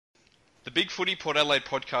The Big Footy Port Adelaide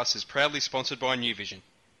podcast is proudly sponsored by New Vision.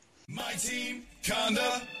 My team,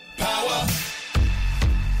 Conda, power.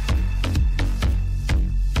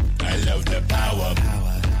 I love the power.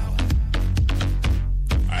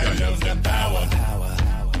 I love the power.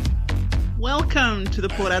 Welcome to the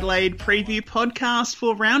Port Adelaide preview podcast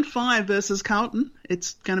for Round 5 versus Carlton.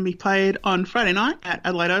 It's going to be played on Friday night at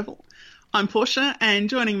Adelaide Oval. I'm Portia,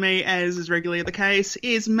 and joining me, as is regularly the case,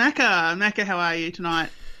 is Macca. Macca, how are you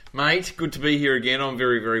tonight? Mate, good to be here again. I'm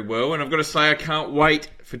very, very well. And I've got to say, I can't wait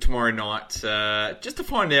for tomorrow night just to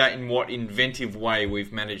find out in what inventive way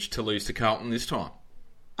we've managed to lose to Carlton this time.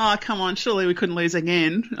 Oh, come on. Surely we couldn't lose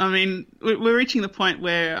again. I mean, we're reaching the point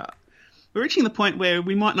where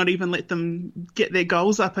we might not even let them get their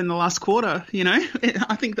goals up in the last quarter, you know?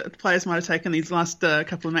 I think that the players might have taken these last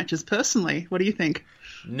couple of matches personally. What do you think?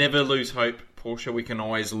 Never lose hope, Portia. We can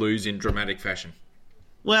always lose in dramatic fashion.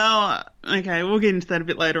 Well, okay, we'll get into that a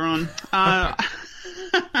bit later on. I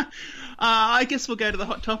guess we'll go to the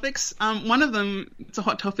hot topics. One of them, it's a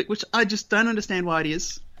hot topic, which I just don't understand why it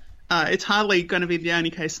is. It's hardly going to be the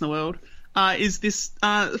only case in the world. Is this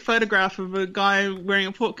photograph of a guy wearing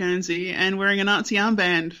a Port Guernsey and wearing a Nazi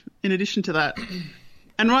armband in addition to that.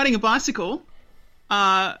 And riding a bicycle,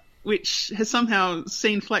 which has somehow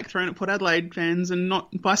seen flack thrown at Port Adelaide fans and not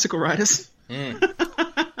bicycle riders.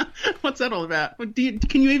 What's that all about?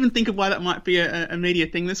 Can you even think of why that might be a media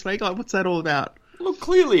thing this week? Like, what's that all about? Look,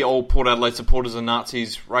 clearly all Port Adelaide supporters are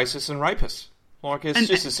Nazis, racists and rapists. Like, it's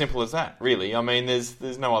just as simple as that, really. I mean,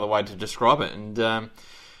 there's no other way to describe it. And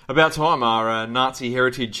about time our Nazi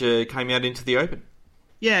heritage came out into the open.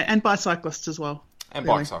 Yeah, and bicyclists as well. And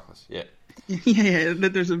really. bike cyclists, yeah. Yeah,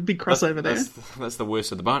 there's a big crossover there. That's the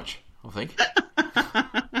worst of the bunch, I think.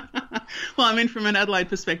 Well, I mean, from an Adelaide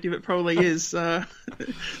perspective, it probably is the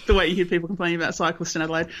way you hear people complaining about cyclists in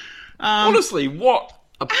Adelaide. Honestly, what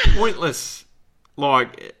a pointless...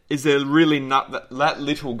 Like, is there really not that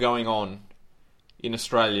little going on in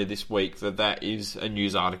Australia this week that is a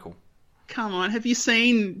news article? Come on, have you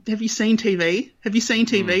seen TV? Have you seen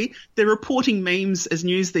TV? They're reporting memes as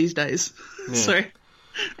news these days. Yeah. So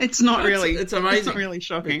it's not really... It's amazing. It's not really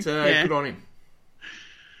shocking. It's, good on him.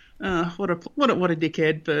 What a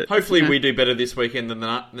dickhead! But hopefully we do better this weekend than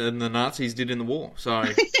the Nazis did in the war. So,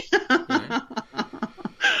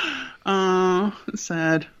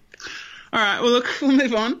 sad. All right, well look, we'll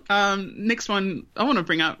move on. Next one I want to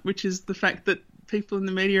bring up, which is the fact that people in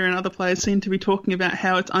the media and other players seem to be talking about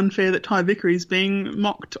how it's unfair that Ty Vickery is being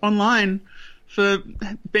mocked online for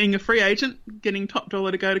being a free agent, getting top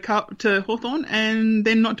dollar to go to Hawthorn, and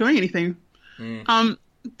then not doing anything.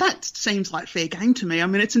 That seems like fair game to me. I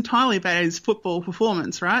mean, it's entirely about his football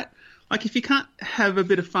performance, right? Like, if you can't have a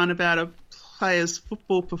bit of fun about a player's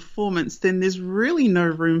football performance, then there's really no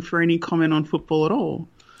room for any comment on football at all.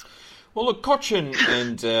 Well, look, Cochin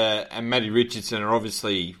and Matty Richardson are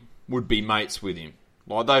obviously would-be mates with him.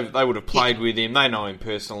 Like, they would have played with him. They know him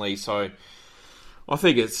personally, so I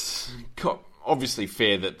think it's obviously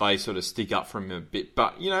fair that they sort of stick up for him a bit.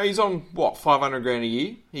 But, you know, he's on, $500,000 a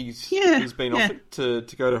year? He's been offered to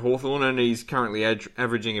go to Hawthorn, and he's currently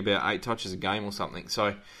averaging about 8 touches a game or something.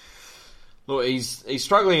 So, look, he's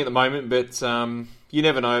struggling at the moment, but you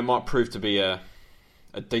never know. It might prove to be a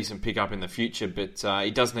decent pickup in the future, but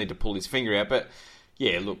he does need to pull his finger out. But,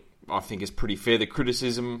 yeah, look, I think it's pretty fair, the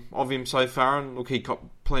criticism of him so far. And, look, he got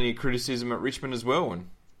plenty of criticism at Richmond as well, and,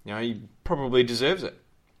 you know, he probably deserves it.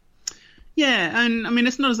 Yeah, and I mean,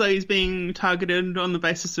 it's not as though he's being targeted on the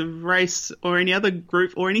basis of race or any other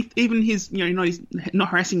group or even his, you know, he's not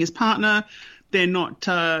harassing his partner. They're not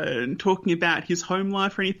talking about his home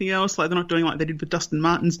life or anything else. Like, they're not doing like they did with Dustin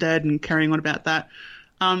Martin's dad and carrying on about that.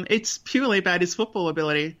 It's purely about his football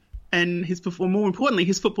ability and more importantly,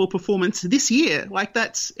 his football performance this year. Like,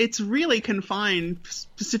 it's really confined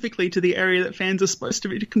specifically to the area that fans are supposed to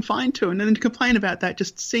be confined to. And then to complain about that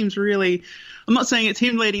just seems really, I'm not saying it's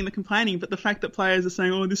him leading the complaining, but the fact that players are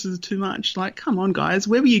saying, oh, this is too much. Like, come on, guys.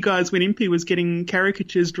 Where were you guys when Impey was getting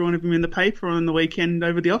caricatures drawn of him in the paper on the weekend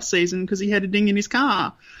over the off season because he had a ding in his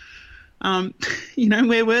car? You know,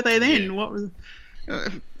 where were they then? Yeah. What was...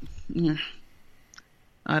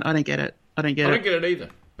 I don't get it. I don't get it either.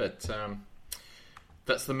 But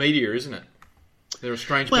that's the media, isn't it? They're a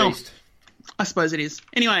strange beast. I suppose it is.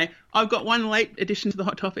 Anyway, I've got one late addition to the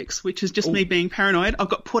hot topics, which is just me being paranoid. I've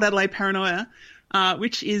got Port Adelaide paranoia,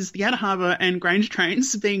 which is the Outer Harbour and Grange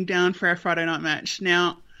trains being down for our Friday night match.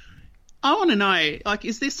 Now, I want to know, like,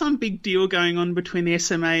 is there some big deal going on between the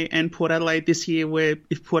SMA and Port Adelaide this year where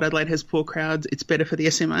if Port Adelaide has poor crowds, it's better for the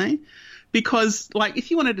SMA? Because, like, if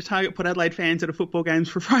you wanted to target Port Adelaide fans at a football game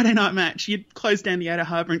for a Friday night match, you'd close down the Outer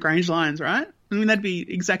Harbour and Grange lines, right? I mean, that'd be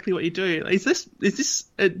exactly what you do. Is this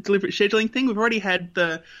a deliberate scheduling thing? We've already had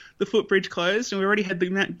the footbridge closed, and we already had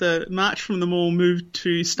the march from the mall moved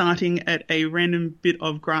to starting at a random bit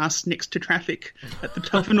of grass next to traffic at the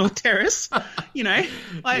top of North Terrace. You know,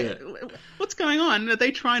 what's going on? Are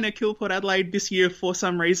they trying to kill Port Adelaide this year for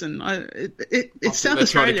some reason? It's South They're Australia.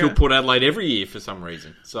 trying to kill Port Adelaide every year for some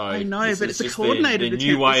reason. So I know, but it's a just coordinated their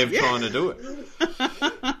new attempt. way of trying to do it.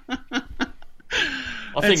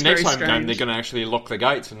 I think It's next very home game strange. they're going to actually lock the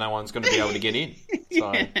gates and no one's going to be able to get in.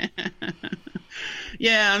 So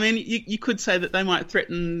Yeah, I mean, you could say that they might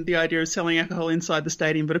threaten the idea of selling alcohol inside the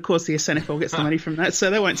stadium, but of course the SNFL gets the money from that, so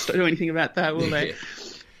they won't do anything about that, will they?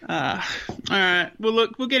 All right. Well,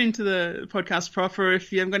 look, we'll get into the podcast proper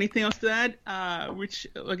if you haven't got anything else to add, which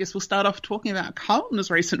I guess we'll start off talking about Carlton's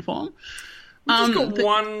recent form. We've got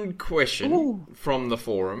one question from the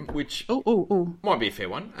forum, which might be a fair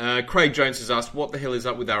one. Craig Jones has asked, what the hell is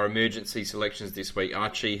up with our emergency selections this week?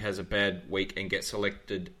 Archie has a bad week and gets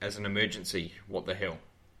selected as an emergency. What the hell?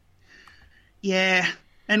 Yeah.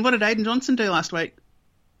 And what did Aiden Johnson do last week?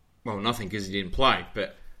 Well, nothing because he didn't play,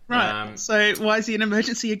 but... Right. So why is he an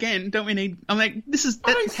emergency again? Don't we need... I'm like, this is...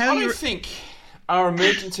 I don't think our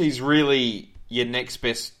emergencies really your next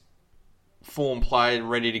best form player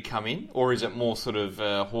ready to come in, or is it more sort of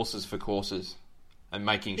horses for courses and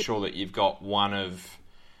making sure that you've got one of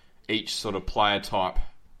each sort of player type?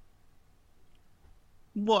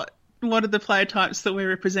 What are the player types that we're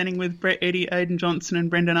representing with Brett Eddy, Aiden Johnson and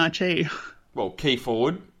Brendan Archie? Well, key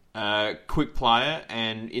forward, quick player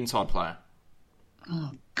and inside player.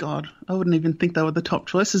 Oh, God. I wouldn't even think they were the top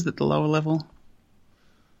choices at the lower level.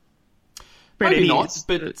 Brett Maybe Eddy not, is-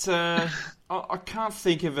 but I can't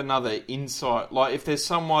think of another inside. Like, if there's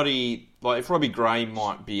somebody... Like, if Robbie Gray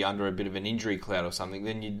might be under a bit of an injury cloud or something,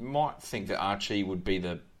 then you might think that Archie would be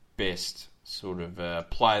the best sort of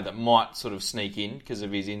player that might sort of sneak in because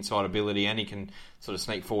of his inside ability, and he can sort of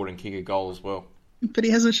sneak forward and kick a goal as well. But he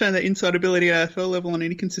hasn't shown that inside ability at AFL level on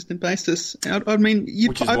any consistent basis. I mean...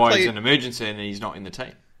 Which is why he's an emergency and he's not in the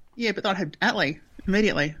team. Yeah, but I'd have Atley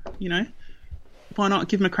immediately, you know? Why not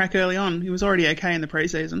give him a crack early on? He was already okay in the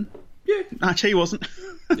pre-season. Yeah. Archie wasn't.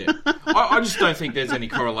 Yeah. I just don't think there's any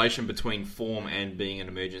correlation between form and being an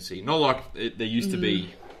emergency. Not like there used to be,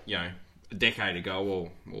 you know, a decade ago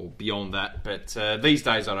or beyond that. But these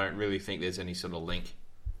days I don't really think there's any sort of link.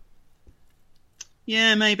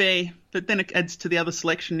 Yeah, maybe. But then it adds to the other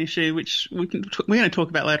selection issue, which we're going to talk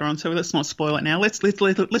about later on, so let's not spoil it now. Let's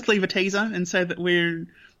leave a teaser and say that we're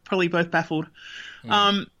probably both baffled.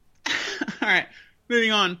 All right,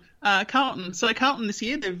 moving on. Carlton. So Carlton this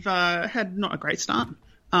year, they've had not a great start.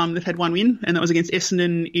 They've had one win, and that was against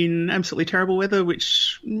Essendon in absolutely terrible weather,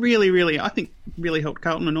 which really, I think, really helped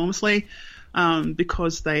Carlton enormously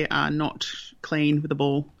because they are not clean with the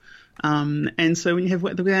ball. And so when you have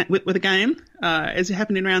with a game, as it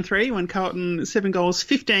happened in round 3, when Carlton 7 goals,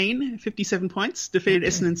 57 points, defeated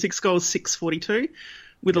Essendon 6 goals, 6-42,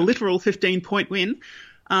 with a literal 15-point win,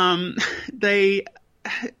 they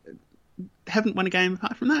haven't won a game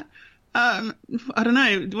apart from that. I don't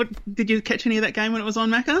know. Did you catch any of that game when it was on,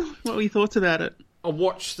 Macca? What were your thoughts about it? I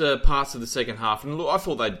watched parts of the second half, and look, I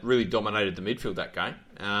thought they really dominated the midfield that game.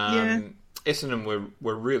 Essendon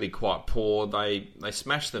were really quite poor. They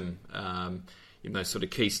smashed them in those sort of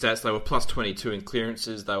key stats. They were plus 22 in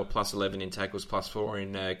clearances. They were plus 11 in tackles, plus 4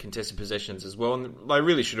 in contested possessions as well. And they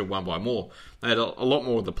really should have won by more. They had a lot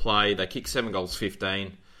more of the play. They kicked 7 goals,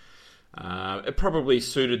 15. It probably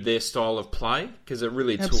suited their style of play because it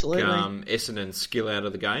really took Essendon's skill out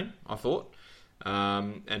of the game, I thought,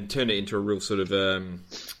 and turned it into a real sort of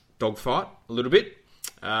dogfight a little bit.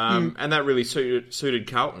 And that really suited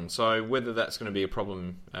Carlton. So whether that's going to be a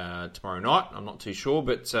problem tomorrow night, I'm not too sure.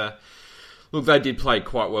 But look, they did play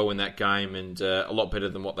quite well in that game and a lot better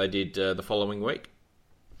than what they did the following week.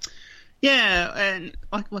 Yeah, and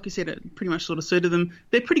like you said, it pretty much sort of suited them.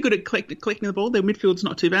 They're pretty good at collecting the ball. Their midfield's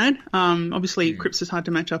not too bad. Obviously, Cripps is hard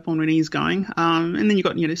to match up on when he's going. And then you've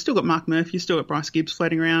got, still got Mark Murphy, still got Bryce Gibbs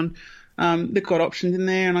floating around. They've got options in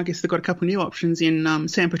there, and I guess they've got a couple of new options in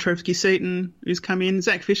Sam Petrovsky-Seton, who's come in.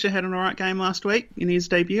 Zach Fisher had an alright game last week in his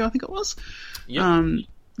debut, I think it was. Yep.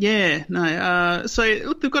 So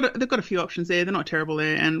look, they've got a few options there. They're not terrible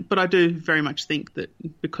there, but I do very much think that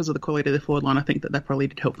because of the quality of their forward line, I think that probably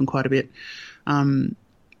did help them quite a bit.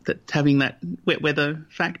 That having that wet weather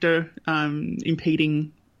factor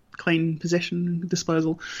impeding clean possession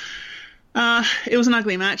disposal. It was an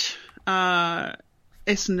ugly match.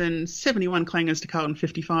 Essendon 71 clangers to Carlton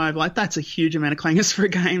 55. Like, that's a huge amount of clangers for a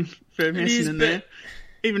game for Essendon there.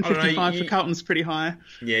 Even 55 for Carlton's pretty high.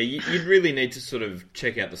 Yeah, you'd really need to sort of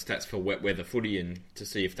check out the stats for wet weather footy and to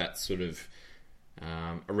see if that's sort of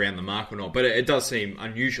around the mark or not. But it does seem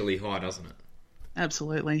unusually high, doesn't it?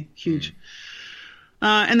 Absolutely. Huge.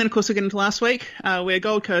 And then, of course, we get into last week, where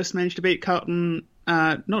Gold Coast managed to beat Carlton,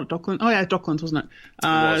 not Docklands. Oh, yeah, Docklands, wasn't it? It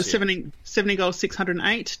was, yeah. 70 goals,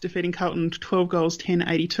 608, defeating Carlton 12 goals,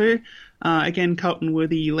 1082. Again, Carlton were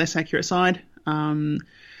the less accurate side.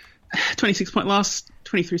 26-point loss,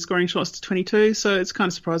 23 scoring shots to 22, so it's kind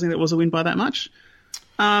of surprising that it was a win by that much.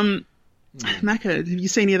 Macca, have you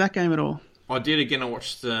seen any of that game at all? I did. Again, I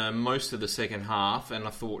watched most of the second half, and I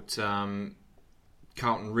thought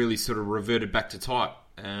Carlton really sort of reverted back to type.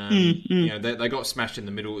 You know, they got smashed in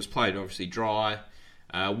the middle. It was played obviously dry.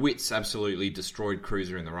 Wits absolutely destroyed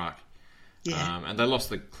Cruiser in the ruck. Yeah. And they lost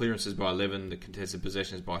the clearances by 11, the contested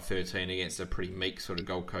possessions by 13 against a pretty meek sort of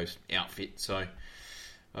Gold Coast outfit. So,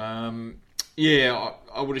 I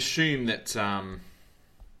would assume that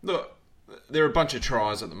look, there are a bunch of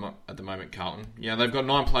tries at the moment, Carlton. You know, they've got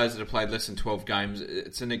 9 players that have played less than 12 games.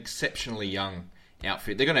 It's an exceptionally young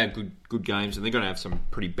outfit. They're going to have good games, and they're going to have some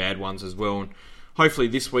pretty bad ones as well. And hopefully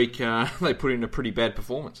this week they put in a pretty bad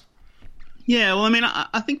performance. Yeah, well, I mean,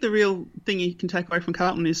 I think the real thing you can take away from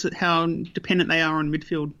Carlton is how dependent they are on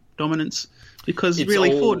midfield dominance. Because it's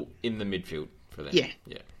really, all in the midfield for them. Yeah.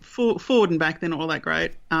 Forward and back, they're not all that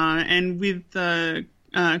great. And with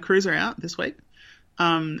Cruiser out this week,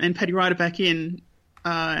 and Paddy Ryder back in,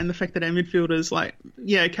 and the fact that our midfielders,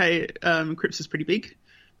 Cripps is pretty big,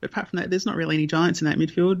 but apart from that, there's not really any giants in that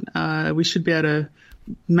midfield. We should be able to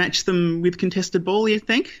match them with contested ball, you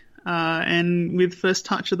think, and with first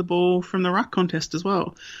touch of the ball from the ruck contest as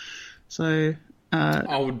well. So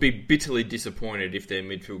I would be bitterly disappointed if their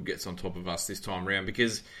midfield gets on top of us this time round,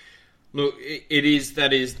 because look, that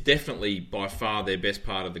is definitely by far their best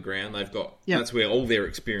part of the ground. They've got that's where all their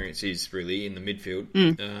experience is, really, in the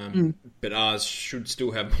midfield. But ours should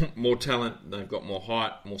still have more talent. They've got more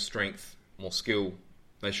height, more strength, more skill.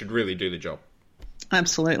 They should really do the job.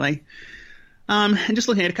 Absolutely. And just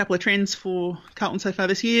looking at a couple of trends for Carlton so far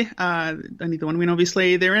this year, only the one win,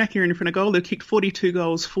 obviously. They're inaccurate in front of goal. They've kicked 42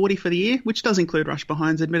 goals, 40 for the year, which does include rush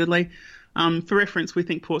behinds, admittedly. For reference, we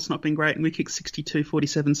think Port's not been great, and we kicked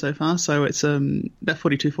 62-47 so far, so it's that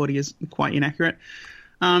 42-40 is quite inaccurate.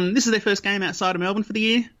 This is their first game outside of Melbourne for the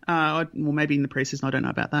year. Well, maybe in the preseason, I don't know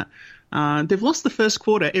about that. They've lost the first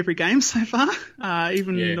quarter every game so far,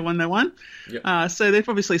 even the one they won. Yep. So they're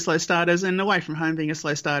obviously slow starters, and away from home, being a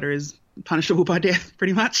slow starter is punishable by death,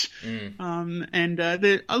 pretty much. I don't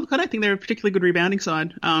think they're a particularly good rebounding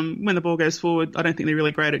side. When the ball goes forward, I don't think they're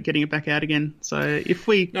really great at getting it back out again. So if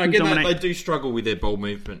we dominate... they do struggle with their ball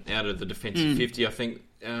movement out of the defensive 50. I think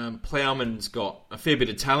Plowman's got a fair bit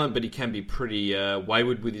of talent, but he can be pretty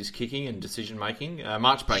wayward with his kicking and decision making.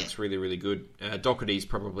 Marchbank's really, really good. Doherty's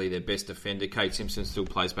probably their best defender. Kate Simpson still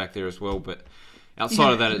plays back there as well, but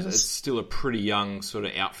outside of that, it's still a pretty young sort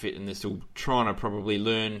of outfit, and they're still trying to probably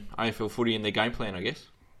learn AFL footy in their game plan, I guess.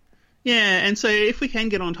 Yeah, and so if we can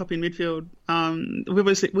get on top in midfield,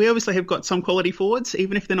 we obviously have got some quality forwards.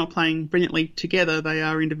 Even if they're not playing brilliantly together, they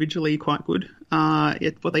are individually quite good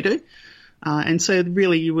at what they do. And so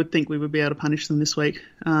really you would think we would be able to punish them this week.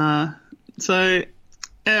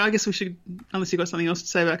 I guess we should, unless you've got something else to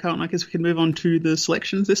say about Carlton, I guess we can move on to the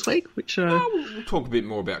selections this week, which... we'll talk a bit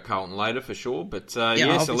more about Carlton later for sure, but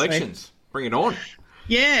selections. Bring it on.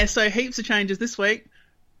 Yeah, so heaps of changes this week.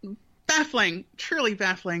 Baffling, truly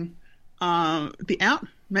baffling. Matt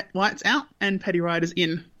White's out and Paddy Ryder's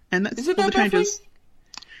in. And that's all the changes.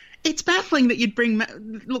 It's baffling that you'd bring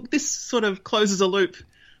Look, this sort of closes a loop.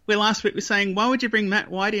 Where last week we were saying, why would you bring Matt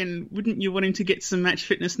White in? Wouldn't you want him to get some match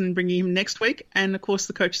fitness and bring him next week? And, of course,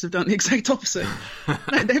 the coaches have done the exact opposite.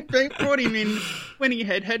 They brought him in, went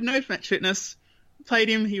ahead, had no match fitness, played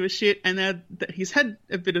him, he was shit, and now that he's had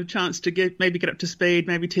a bit of chance to maybe get up to speed,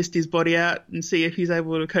 maybe test his body out and see if he's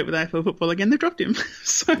able to cope with AFL football again, they've dropped him.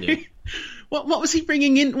 What was he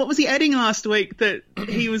bringing in? What was he adding last week that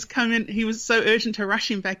he was so urgent to rush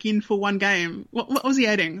him back in for one game? What was he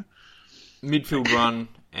adding? Midfield run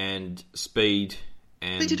and speed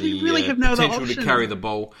and did we really have no potential other to carry the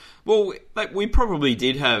ball. Well, we probably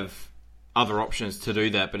did have other options to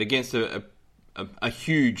do that, but against a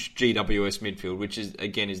huge GWS midfield, which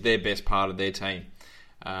is their best part of their team,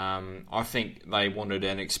 I think they wanted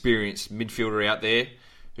an experienced midfielder out there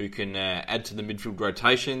who can add to the midfield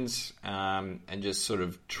rotations and just sort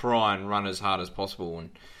of try and run as hard as possible.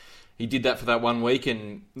 And he did that for that 1 week,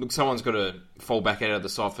 and look, someone's got to fall back out of the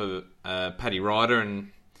side for Paddy Ryder,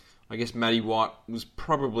 and I guess Matty White was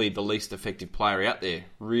probably the least effective player out there,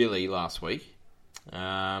 really, last week.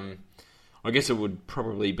 I guess it would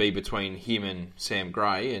probably be between him and Sam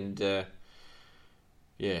Gray, and I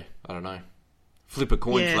don't know. Flip a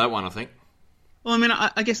coin for that one, I think. Well, I mean,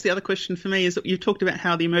 I guess the other question for me is that you've talked about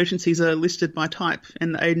how the emergencies are listed by type,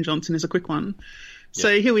 and the Aidan Johnson is a quick one.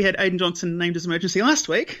 So here we had Aidan Johnson named as emergency last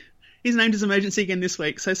week. He's named as emergency again this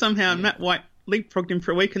week. So somehow Matt White leapfrogged him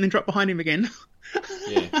for a week and then dropped behind him again.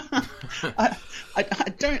 Yeah. I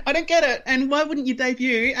don't get it. And why wouldn't you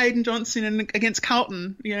debut Aidan Johnson against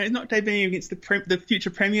Carlton? You know, not debuting against the future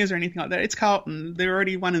premiers or anything like that. It's Carlton. They're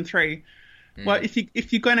already 1-3. Well, if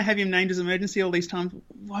you're going to have him named as emergency all these times,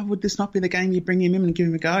 why would this not be the game you bring him in and give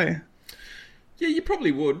him a go? Yeah, you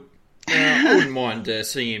probably would. I wouldn't mind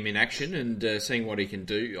seeing him in action and seeing what he can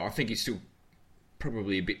do. I think he's still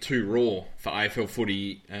probably a bit too raw for AFL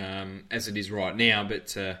footy as it is right now,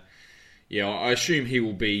 but I assume he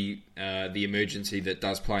will be the emergency that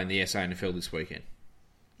does play in the SANFL this weekend.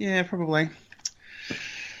 Yeah, probably.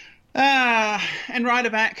 And Ryder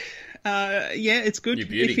back. It's good.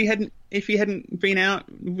 If he hadn't been out,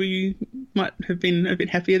 we might have been a bit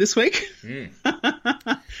happier this week.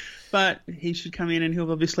 But he should come in and he'll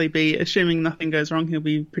obviously be, assuming nothing goes wrong, he'll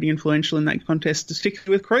be pretty influential in that contest,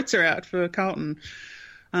 particularly with Kreutzer out for Carlton.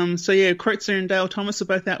 Kreutzer and Dale Thomas are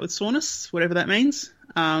both out with soreness, whatever that means.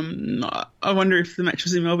 I wonder if the match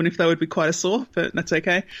was in Melbourne, if they would be quite a sore, but that's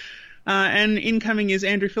okay. And incoming is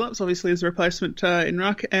Andrew Phillips, obviously as a replacement in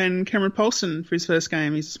ruck, and Cameron Paulson for his first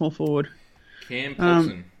game. He's a small forward. Cam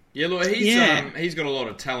Paulson. He's got a lot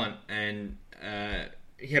of talent, and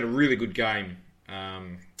he had a really good game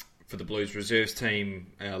for the Blues reserves team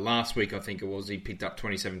last week, I think it was. He picked up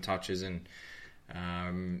 27 touches and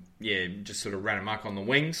just sort of ran amok on the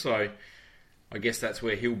wing. So I guess that's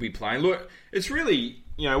where he'll be playing. Look, it's really,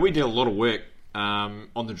 we did a lot of work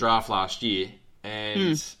on the draft last year, and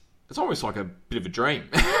it's almost like a bit of a dream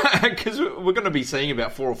because we're going to be seeing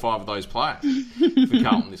about 4 or 5 of those players for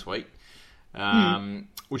Carlton this week,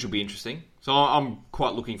 which will be interesting. So I'm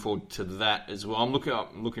quite looking forward to that as well. I'm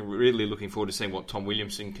really looking forward to seeing what Tom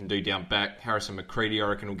Williamson can do down back. Harrison McCready, I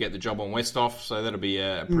reckon, will get the job on Westhoff, so that'll be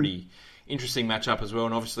a pretty interesting matchup as well.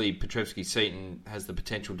 And obviously, Petrevski-Seton has the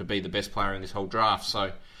potential to be the best player in this whole draft.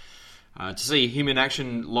 So to see him in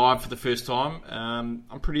action live for the first time,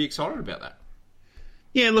 I'm pretty excited about that.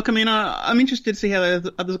 Yeah, look, I mean, I'm interested to see how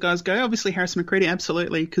the other guys go. Obviously, Harrison McCready,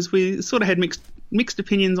 absolutely, because we sort of had mixed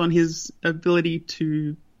opinions on his ability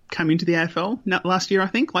to come into the AFL last year, I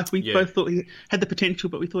think. Like, we both thought he had the potential,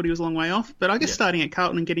 but we thought he was a long way off. But I guess starting at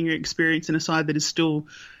Carlton and getting your experience in a side that is still,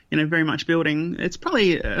 very much building, it's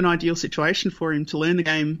probably an ideal situation for him to learn the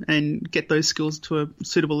game and get those skills to a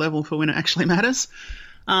suitable level for when it actually matters.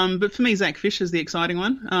 But for me, Zach Fish is the exciting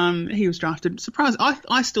one. He was drafted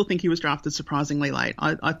I still think he was drafted surprisingly late.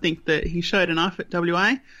 I think that he showed enough at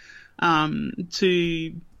WA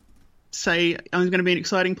to say, I'm going to be an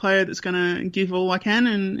exciting player that's going to give all I can.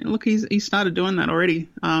 And look, he's started doing that already.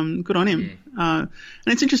 Good on him. And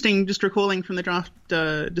it's interesting, just recalling from the draft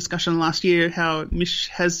discussion last year, how Mish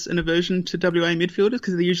has an aversion to WA midfielders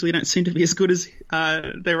because they usually don't seem to be as good as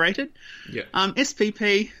they're rated. Yeah.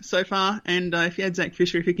 SPP so far, and if you add Zach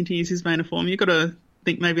Fisher, if he continues his vein of form, you've got to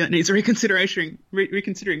think maybe that needs a reconsidering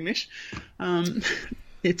Mish.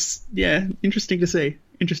 It's, interesting to see.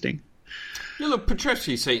 Interesting. Yeah, look,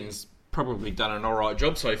 Petrevski-Seton's probably done an alright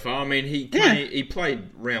job so far. I mean, he played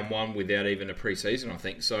round 1 without even a pre-season, I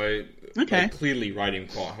think, so they clearly rate him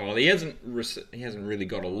quite highly. He hasn't really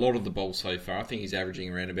got a lot of the ball so far. I think he's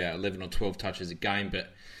averaging around about 11 or 12 touches a game,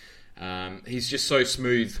 but he's just so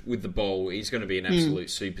smooth with the ball. He's going to be an absolute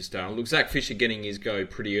superstar. Look, Zach Fisher getting his go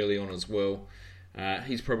pretty early on as well.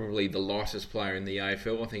 He's probably the lightest player in the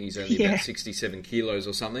AFL. I think he's only about 67 kilos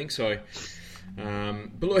or something, so...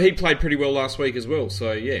 but look, he played pretty well last week as well,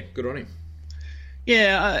 so good on him.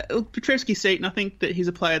 Petrevski-Seton, I think that he's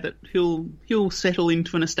a player that he'll settle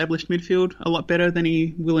into an established midfield a lot better than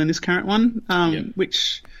he will in this current one.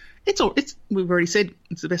 Which we've already said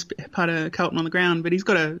it's the best part of Carlton on the ground, but he's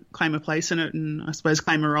got to claim a place in it, and I suppose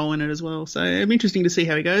claim a role in it as well. So it'll be interesting to see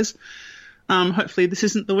how he goes. Hopefully, this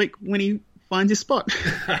isn't the week when he finds his spot.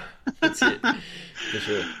 That's it, for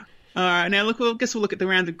sure. All right, now look, I guess we'll look at the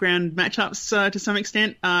round of ground matchups to some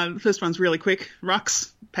extent. The first one's really quick.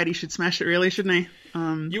 Rucks. Paddy should smash it, really, shouldn't he?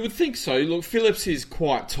 You would think so. Look, Phillips is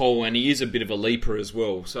quite tall and he is a bit of a leaper as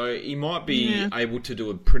well, so he might be able to do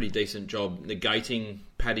a pretty decent job negating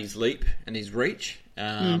Paddy's leap and his reach.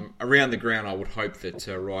 Around the ground, I would hope that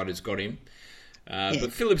Ryder's got him.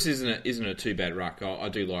 But Phillips isn't a too bad ruck. I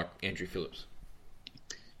do like Andrew Phillips.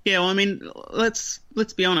 Yeah, well, I mean, let's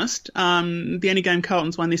be honest. The only game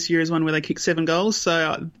Carlton's won this year is one where they kicked 7 goals,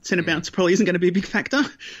 so centre bounce probably isn't going to be a big factor.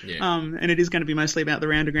 Yeah. And it is going to be mostly about the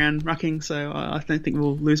round-to-ground rucking, so I don't think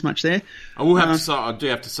we'll lose much there. I do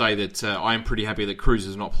have to say that I am pretty happy that Cruz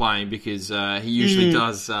is not playing because he usually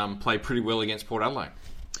does play pretty well against Port Adelaide.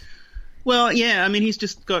 Well, yeah, I mean, he's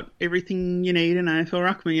just got everything you need in AFL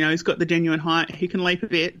ruckman. You know, he's got the genuine height. He can leap a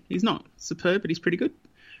bit. He's not superb, but he's pretty good.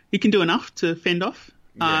 He can do enough to fend off.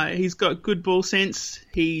 Yeah. He's got good ball sense.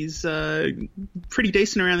 He's pretty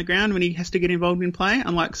decent around the ground when he has to get involved in play,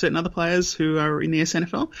 unlike certain other players who are in the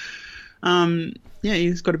SNFL. Yeah,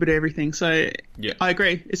 he's got a bit of everything. So yeah. I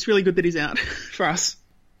agree. It's really good that he's out for us.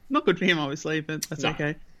 Not good for him, obviously, but that's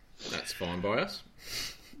okay. That's fine by us.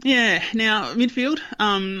 Yeah, now, midfield,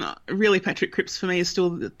 really Patrick Cripps for me is still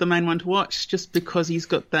the main one to watch just because he's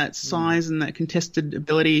got that size and that contested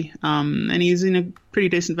ability, and he's in a pretty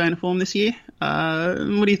decent vein of form this year. What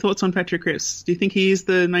are your thoughts on Patrick Cripps? Do you think he is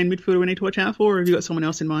the main midfielder we need to watch out for, or have you got someone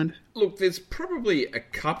else in mind? Look, there's probably a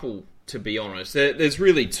couple, to be honest. There's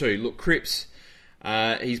really two. Look, Cripps,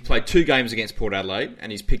 he's played 2 games against Port Adelaide,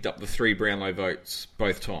 and he's picked up the 3 Brownlow votes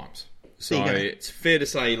both times. So it's fair to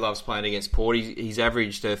say he loves playing against Port. He's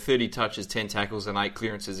averaged 30 touches, 10 tackles and 8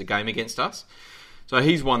 clearances a game against us. So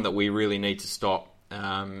he's one that we really need to stop.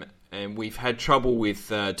 And we've had trouble with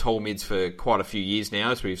tall mids for quite a few years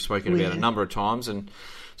now, as we've spoken about a number of times. And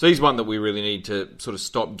so he's one that we really need to sort of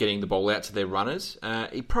stop getting the ball out to their runners.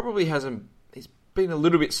 He probably he's been a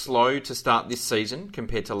little bit slow to start this season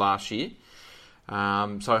compared to last year.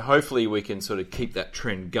 So hopefully we can sort of keep that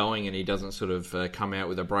trend going and he doesn't sort of come out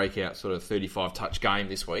with a breakout sort of 35 touch game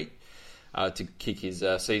this week to kick his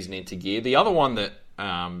season into gear. The other one that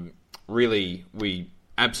really we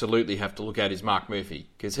absolutely have to look at is Mark Murphy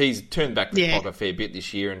because he's turned back the clock a fair bit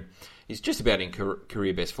this year and he's just about in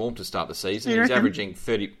career best form to start the season. He's averaging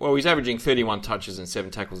 31 touches and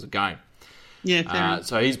 7 tackles a game. Yeah,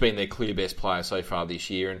 so he's been their clear best player so far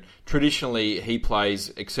this year, and traditionally he plays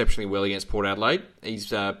exceptionally well against Port Adelaide.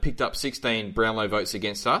 He's picked up 16 Brownlow votes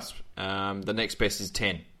against us. The next best is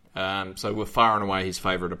 10. So we're far and away his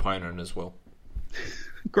favourite opponent as well.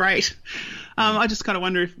 Great. I just kind of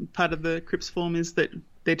wonder if part of the Cripps form is that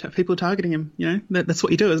people targeting him. You know, that's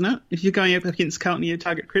what you do, isn't it? If you're going up against Carlton, you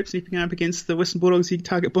target Cripps. If you're going up against the Western Bulldogs, you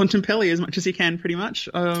target Bontempelli as much as you can, pretty much.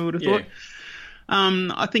 I would have thought.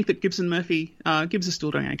 I think that Gibbs and Murphy, Gibbs is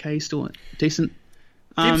still doing okay. He's still decent.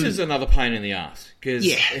 Gibbs is another pain in the arse because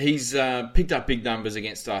he's picked up big numbers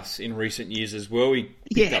against us in recent years as well. He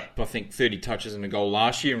picked up, I think, 30 touches and a goal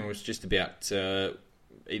last year and was just about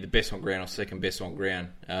either best on ground or second best on ground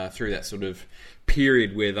through that sort of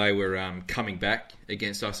period where they were coming back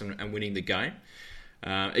against us and winning the game.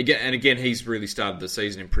 Again, he's really started the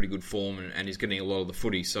season in pretty good form and he's getting a lot of the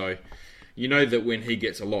footy. So you know that when he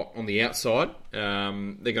gets a lot on the outside,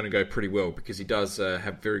 they're going to go pretty well because he does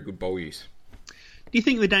have very good ball use. Do you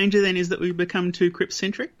think the danger then is that we become too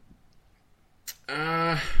Cripps-centric?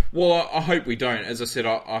 Well, I hope we don't. As I said,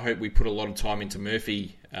 I hope we put a lot of time into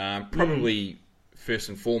Murphy, probably first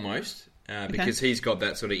and foremost, because he's got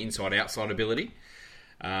that sort of inside-outside ability.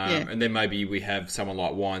 And then maybe we have someone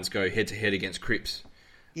like Wines go head-to-head against Cripps.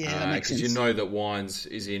 Yeah, that makes sense. Because you know that Wines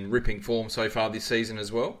is in ripping form so far this season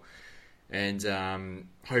as well. And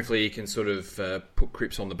hopefully he can sort of put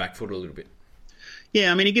Cripps on the back foot a little bit. Yeah,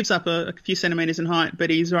 I mean, he gives up a few centimetres in height, but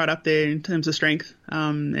he's right up there in terms of strength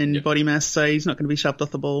and body mass, so he's not going to be shoved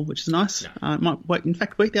off the ball, which is nice. No. It might, in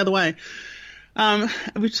fact, work the other way.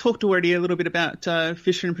 We've talked already a little bit about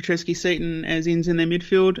Fisher and Petreski-Seaton as ins in their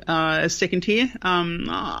midfield as second tier.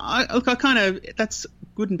 That's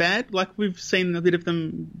good and bad. Like, we've seen a bit of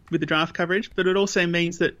them with the draft coverage, but it also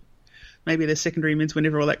means that maybe their secondary mids were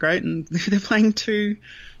never all that great, and they're playing 2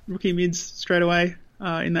 rookie mids straight away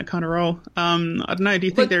in that kind of role. I don't know, do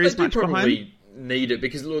you think there is much behind? They probably need it,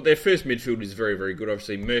 because look, their first midfield is very, very good.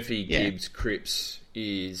 Obviously, Murphy, Gibbs, Cripps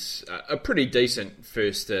is a pretty decent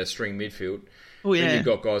first string midfield. Oh, yeah. Then you've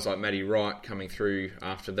got guys like Matty Wright coming through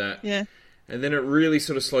after that. Yeah. And then it really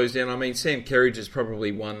sort of slows down. I mean, Sam Kerridge is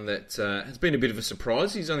probably one that has been a bit of a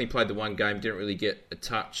surprise. He's only played the one game, didn't really get a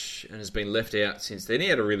touch, and has been left out since then. He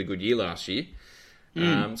had a really good year last year.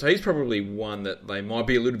 So he's probably one that they might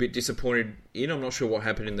be a little bit disappointed in. I'm not sure what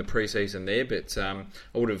happened in the pre-season there, but I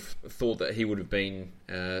would have thought that he would have been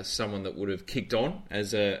someone that would have kicked on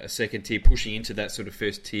as a second tier, pushing into that sort of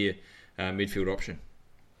first tier midfield option.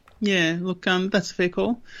 Yeah, look, that's a fair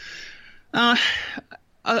call.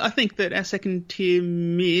 I think that our second tier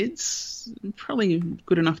mids probably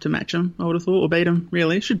good enough to match them, I would have thought, or beat them,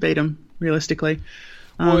 really. Should beat them, realistically.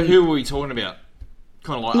 Well, who are we talking about?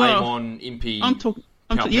 Kind of like Amon, Impey.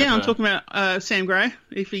 I'm talking about Sam Gray.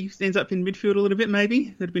 If he ends up in midfield a little bit,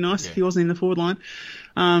 maybe that'd be nice if he wasn't in the forward line.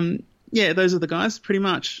 Those are the guys. Pretty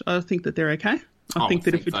much, I think that they're okay. I think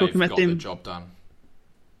that if we're talking about them, the job done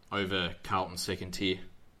over Carlton's second tier.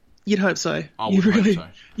 You'd hope so. I would hope so.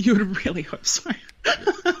 You would really hope so.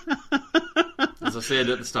 As I said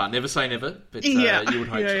at the start, never say never, but you would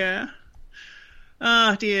hope so. Yeah.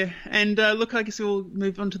 Oh, dear. And look, I guess we'll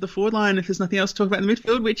move on to the forward line if there's nothing else to talk about in the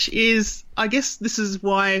midfield, which is, I guess this is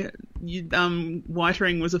why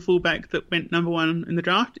Whitering was a fullback that went number one in the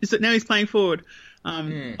draft, is that now he's playing forward.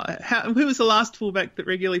 Who was the last fullback that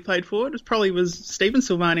regularly played forward? It probably was Stephen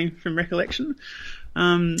Silvani from recollection.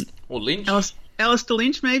 Or Lynch. Alistair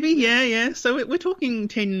Lynch, maybe? Yeah. So we're talking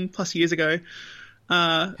 10 plus years ago.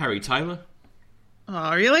 Harry Taylor.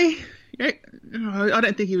 Oh, really? Yeah. I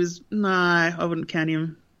don't think he was... No, I wouldn't count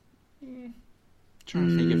him. Trying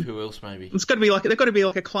to think of who else, maybe. They've got to be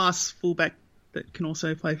like a class fullback that can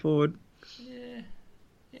also play forward. Yeah,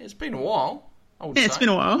 it's been a while, I would say. It's been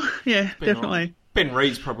a while. Yeah, definitely. Ben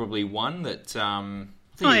Reed's probably one that... I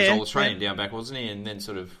think he was All-Australian down back, wasn't he? And then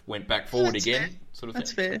sort of went back forward again. Fair. Sort of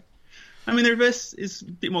That's thing. fair. I mean, the reverse is a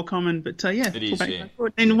bit more common, but it is, yeah.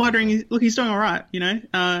 Forward. And Whitering, look, he's doing all right, you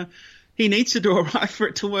know. He needs to do all right for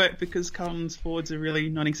it to work because Carlton's forwards are really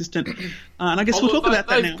non-existent. And I guess we'll talk about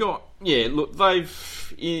that now.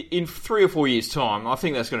 They've in 3 or 4 years' time, I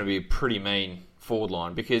think that's going to be a pretty mean forward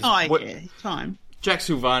line because time. Jack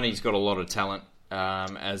Silvani's got a lot of talent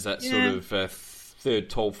as that sort of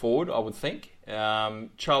third tall forward, I would think.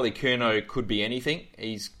 Charlie Curnow could be anything.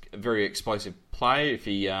 He's a very explosive player if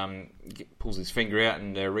he pulls his finger out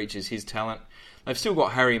and reaches his talent. They've still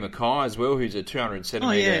got Harry Mackay as well, who's a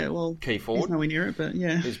 200-centimetre key forward. He's nowhere near it, but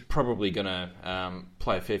yeah. He's probably going to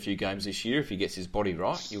play a fair few games this year if he gets his body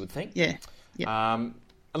right, you would think. Yeah.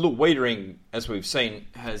 Look, Wiedering, as we've seen,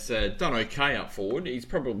 has done okay up forward. He's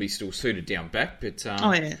probably still suited down back, but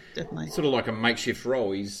definitely. Sort of like a makeshift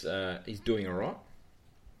role. He's doing all right.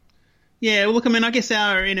 Yeah, well, look, I mean, I guess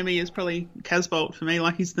our enemy is probably Casbolt for me.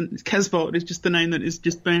 Like, Casbolt is just the name that is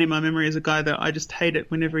just burning in my memory as a guy that I just hate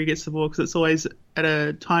it whenever he gets the ball because it's always at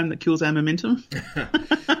a time that kills our momentum. Yeah,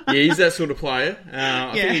 he's that sort of player.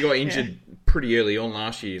 I think he got injured pretty early on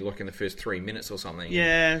last year, like in the first 3 minutes or something.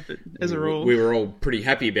 Yeah, but as a rule. We were all pretty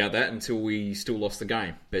happy about that until we still lost the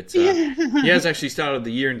game. But he has actually started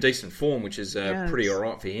the year in decent form, which is pretty all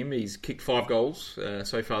right for him. He's kicked 5 goals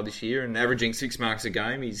so far this year and averaging 6 marks a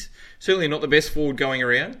game. He's certainly not the best forward going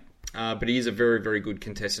around, but he is a very, very good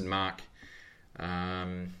contested mark.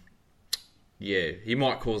 He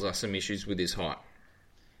might cause us some issues with his height.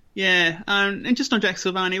 Yeah, and just on Jack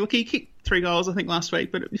Silvani, look, he kicked 3 goals, I think, last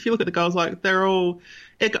week, but if you look at the goals, like, they're all...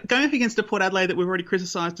 Going up against a Port Adelaide that we've already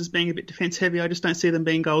criticised as being a bit defence-heavy, I just don't see them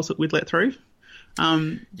being goals that we'd let through.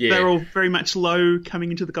 They're all very much low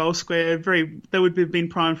coming into the goal square. They would have been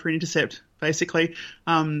primed for an intercept, basically,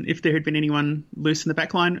 if there had been anyone loose in the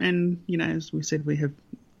back line. And, you know, as we said,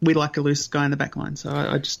 we like a loose guy in the back line. So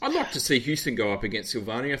I'd like to see Houston go up against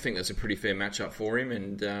Silvani. I think that's a pretty fair matchup for him.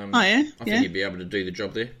 And I think he'd be able to do the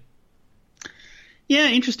job there. Yeah,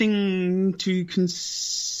 interesting to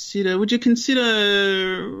consider. Would you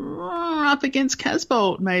consider up against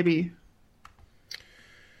Casbolt, maybe?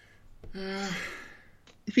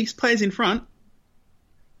 If he plays in front?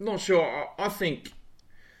 Not sure. I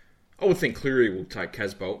would think Cleary will take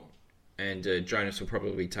Casbolt and Jonas will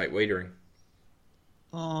probably take Wiedering.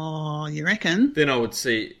 Oh, you reckon? Then I would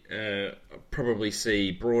probably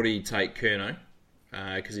see Brody take Curnow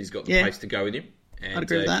because he's got the pace to go with him. And I'd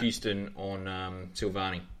agree with that. Houston on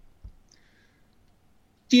Silvani.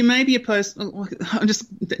 Do you maybe oppose Hartlett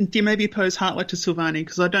to Silvani?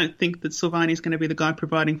 Because I don't think that Silvani is going to be the guy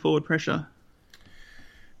providing forward pressure.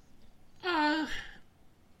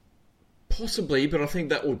 Possibly, but I think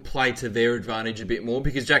that would play to their advantage a bit more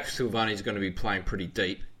because Jack Silvani is going to be playing pretty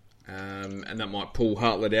deep, and that might pull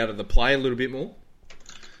Hartlett out of the play a little bit more.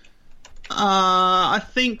 I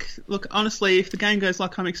think, look, honestly, if the game goes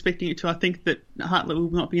like I'm expecting it to, I think that Hartlett will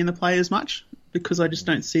not be in the play as much because I just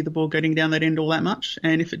don't see the ball getting down that end all that much.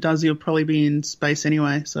 And if it does, he'll probably be in space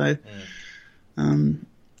anyway. So, I'd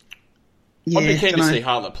be keen to see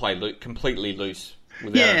Hartlett play completely loose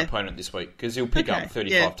without an opponent this week because he'll pick up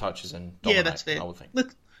 35 touches and dominate. Yeah, that's fair. I would think.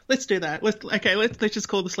 Let's do that. Let's just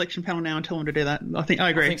call the selection panel now and tell them to do that. I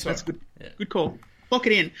agree. I think so. That's good. Yeah. Good call. Lock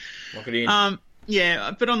it in.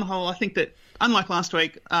 Yeah, but on the whole, I think that unlike last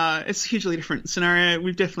week, it's a hugely different scenario.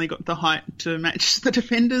 We've definitely got the height to match the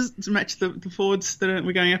defenders, to match the forwards that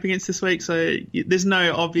we're going up against this week. So there's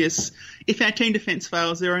no obvious... If our team defence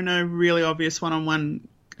fails, there are no really obvious one-on-one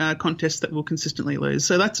contests that we'll consistently lose.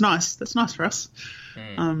 So that's nice. That's nice for us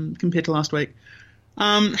compared to last week.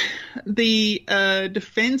 The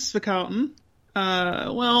defence for Carlton,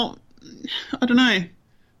 well, I don't know. I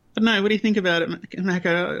don't know. What do you think about it,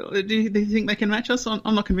 Macca? Do you think they can match us?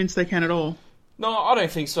 I'm not convinced they can at all. No, I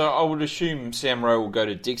don't think so. I would assume Sam Rowe will go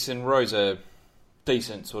to Dixon. Rowe's a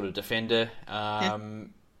decent sort of defender.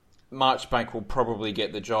 Marchbank will probably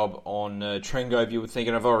get the job on Trengove, you would think.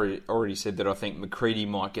 And I've already said that I think McCready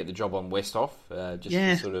might get the job on Westhoff,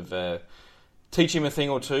 to sort of teach him a thing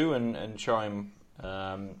or two and show him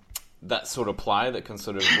that sort of player that can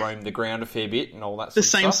sort of roam the ground a fair bit and all that sort of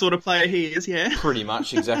stuff. The same sort of player he is, yeah. Pretty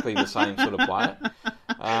much, exactly the same sort of player.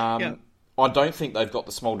 I don't think they've got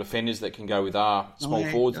the small defenders that can go with our small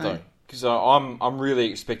forwards, though. Because I'm really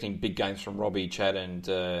expecting big games from Robbie, Chad, and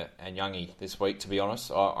Youngie this week, to be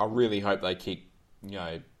honest. I really hope they kick,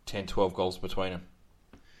 10, 12 goals between them.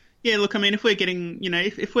 Yeah, look, I mean, if we're getting,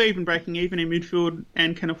 if we're even breaking even in midfield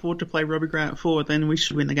and can afford to play Robbie Gray out forward, then we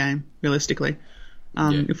should win the game, realistically.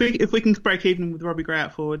 If we can break even with Robbie Gray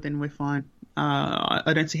out forward, then we're fine.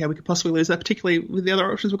 I don't see how we could possibly lose that, particularly with the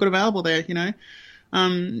other options we've got available there,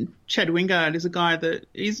 Chad Wingard is a guy that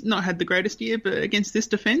he's not had the greatest year, but against this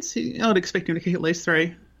defence, I would expect him to kick at least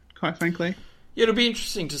 3, quite frankly. Yeah, it'll be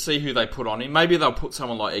interesting to see who they put on him. Maybe they'll put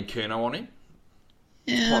someone like Ed Curnow on him.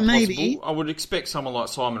 Yeah, maybe. Possible. I would expect someone like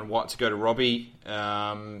Simon White to go to Robbie.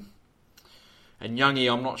 And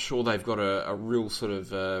Youngie, I'm not sure they've got a real sort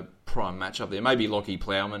of prime match up there. Maybe Lockie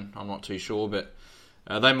Plowman, I'm not too sure. But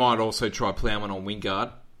they might also try Plowman on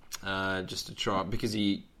Wingard, just to try, because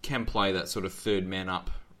he can play that sort of third man up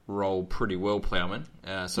role pretty well, Plowman.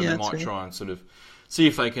 So they might try and sort of see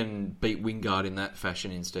if they can beat Wingard in that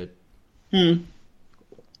fashion instead. No,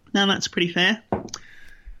 that's pretty fair.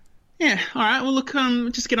 Yeah, all right. Well, look,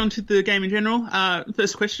 just get on to the game in general.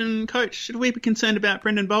 First question, Coach, should we be concerned about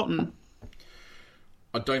Brendan Bolton?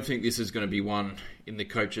 I don't think this is going to be one in the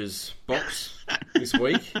coach's box this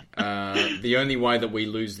week. The only way that we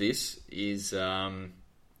lose this is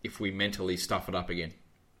if we mentally stuff it up again.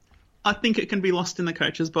 I think it can be lost in the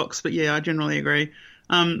coach's box, but yeah, I generally agree.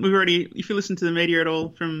 If you listen to the media at all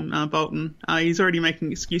from Bolton, he's already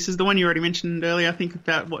making excuses. The one you already mentioned earlier, I think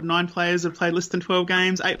about 9 players have played less than 12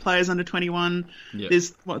 games, 8 players under 21. Yep. There's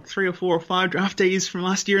 3 or 4 or 5 draftees from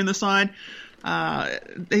last year in the side.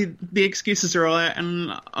 The excuses are all out,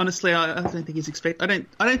 and honestly, I don't think he's I don't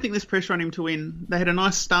think there's pressure on him to win. They had a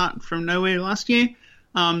nice start from nowhere last year.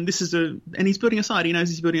 And he's building a side. He knows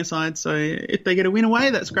he's building a side. So if they get a win away,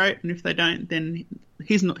 that's great. And if they don't, then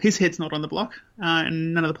his head's not on the block,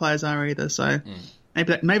 and none of the players are either. So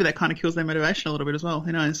maybe that kind of kills their motivation a little bit as well.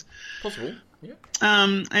 Who knows? Possible. Yeah.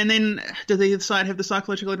 And then does the other side have the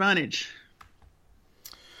psychological advantage?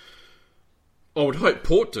 I would hope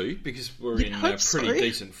Port do, because we're in pretty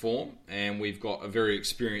decent form, and we've got a very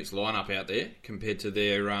experienced lineup out there compared to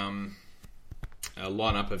their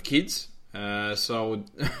lineup of kids. So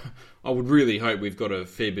I would really hope we've got a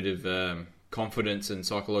fair bit of confidence and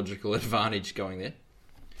psychological advantage going there.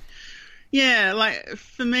 Yeah,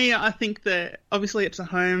 for me, I think that obviously it's at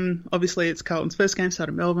home. Obviously it's Carlton's first game,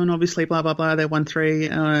 started Melbourne. Obviously, blah, blah, blah. They won 3,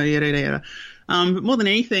 yada, yada. But more than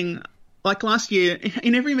anything, like last year,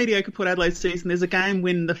 in every mediocre Port Adelaide season, there's a game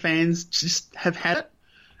when the fans just have had it.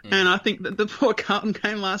 And I think that the Port Carlton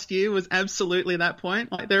game last year was absolutely that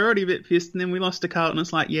point. They're already a bit pissed, and then we lost to Carlton.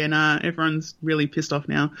 It's everyone's really pissed off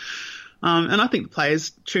now. And I think the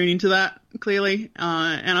players tune into that, clearly.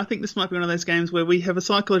 And I think this might be one of those games where we have a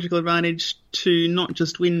psychological advantage to not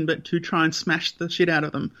just win, but to try and smash the shit out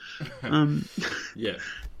of them. Yeah.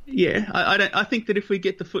 Yeah, I think that if we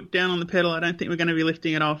get the foot down on the pedal, I don't think we're going to be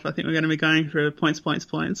lifting it off. I think we're going to be going for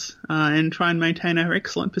points, and try and maintain our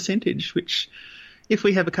excellent percentage, which, if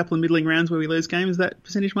we have a couple of middling rounds where we lose games, that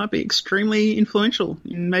percentage might be extremely influential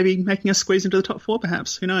in maybe making us squeeze into the top 4,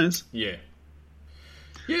 perhaps. Who knows? Yeah.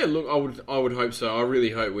 Yeah, look, I would hope so. I really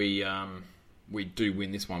hope we do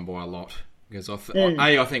win this one by a lot, because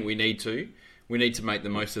I think we need to. We need to make the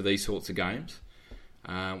most of these sorts of games,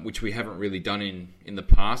 which we haven't really done in the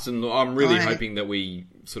past. And I'm really hoping that we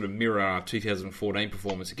sort of mirror our 2014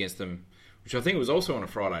 performance against them, which I think was also on a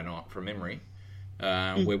Friday night, from memory.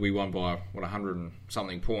 Where we won by 100 and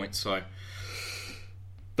something points. So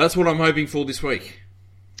that's what I'm hoping for this week.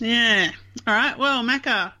 Yeah. All right. Well,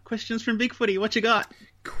 Macca, questions from Big Footy. What you got?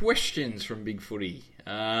 Questions from Big Footy.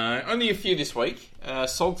 Only a few this week.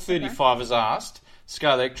 Sog35 has asked,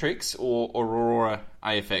 Sky Electrics or Aurora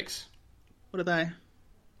AFX? What are they?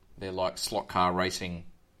 They're like slot car racing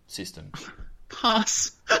systems.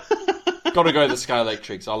 Pass. Got to go the Sky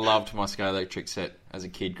Electrics. I loved my Sky Electric set as a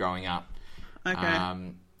kid growing up. Okay.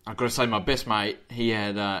 I've got to say, my best mate, he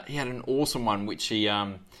had an awesome one, which he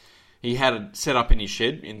he had it set up in his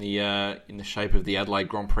shed in the shape of the Adelaide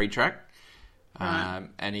Grand Prix track. Right.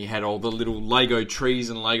 And he had all the little Lego trees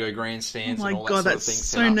and Lego grandstands and all that sort of thing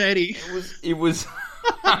set up. Oh my god, that's so nerdy. It was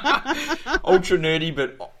ultra nerdy,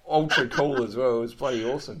 but ultra cool as well. It was bloody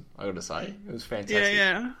awesome, I got to say. It was fantastic.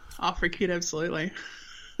 Yeah. Oh, for a kid, absolutely.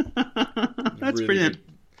 That's Really brilliant.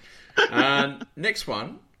 good. Next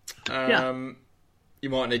one. Yeah. You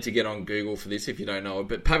might need to get on Google for this if you don't know it,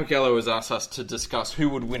 but Papagello has asked us to discuss who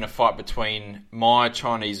would win a fight between my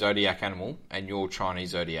Chinese zodiac animal and your Chinese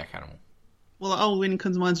zodiac animal. Well, I'll win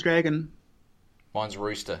because mine's dragon. Mine's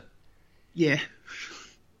rooster. Yeah.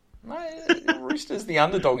 Mate, Rooster's the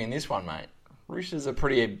underdog in this one, mate. Roosters are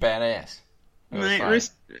pretty badass. Mate,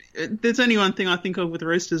 there's only one thing I think of with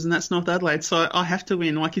roosters, and that's North Adelaide. So I have to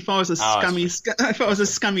win. Like if I was a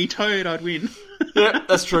scummy toad, I'd win. Yeah,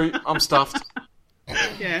 that's true. I'm stuffed.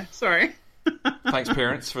 Yeah, sorry. Thanks,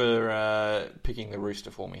 parents, for picking the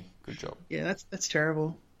rooster for me. Good job. Yeah, that's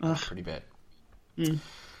terrible. Ugh. Pretty bad. Mm.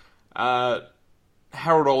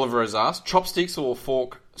 Harold Oliver has asked, chopsticks or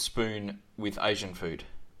fork spoon with Asian food?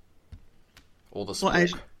 Or the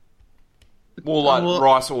spork? More like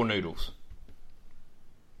rice or noodles.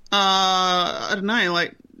 I don't know,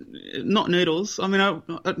 like, not noodles. I mean,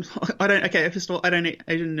 I don't, okay, first of all, I don't eat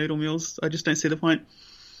Asian noodle meals. I just don't see the point.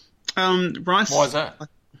 Rice. Why is that?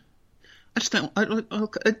 I just don't,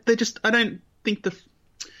 I don't think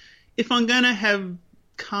if I'm going to have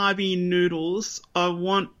carby noodles, I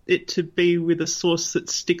want it to be with a sauce that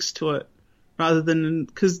sticks to it rather than,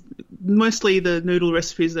 because mostly the noodle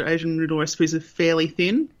recipes, the Asian noodle recipes are fairly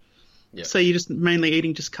thin. Yep. So you're just mainly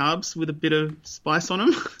eating just carbs with a bit of spice on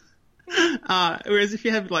them. Whereas if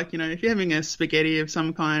you have if you're having a spaghetti of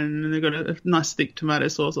some kind and they've got a nice thick tomato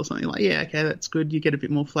sauce or something, like, yeah, okay, that's good. You get a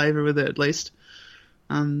bit more flavour with it at least.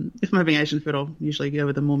 If I'm having Asian food, I'll usually go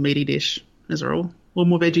with a more meaty dish as a rule, or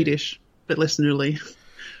more veggie dish, but less noodly.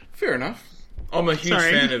 Fair enough. I'm a huge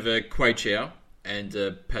fan of Kway Chow and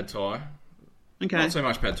Pad Thai. Okay. Not so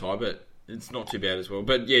much Pad Thai, but it's not too bad as well.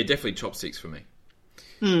 But yeah, definitely chopsticks for me.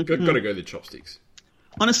 Got to go the chopsticks.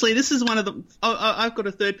 Honestly, this is one of the... I've got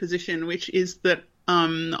a third position, which is that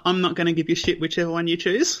I'm not going to give you shit whichever one you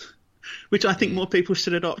choose, which I think more people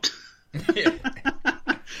should adopt. Yeah.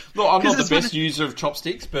 Look, I'm not the best user of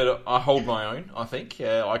chopsticks, but I hold my own, I think.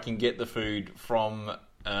 I can get the food from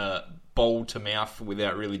bowl to mouth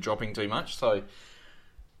without really dropping too much, so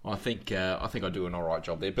I think I do an alright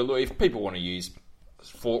job there. But look, if people want to use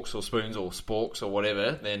forks or spoons or sporks or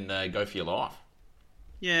whatever, then go for your life.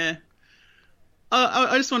 Yeah.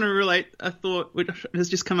 I just want to relate a thought which has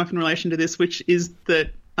just come up in relation to this, which is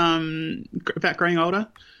that about growing older.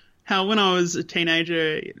 How when I was a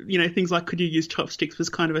teenager, things like could you use chopsticks was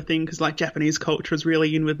kind of a thing because like Japanese culture is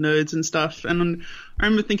really in with nerds and stuff. And I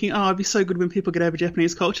remember thinking, it'd be so good when people get over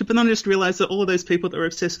Japanese culture. But then I just realised that all of those people that are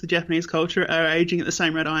obsessed with Japanese culture are aging at the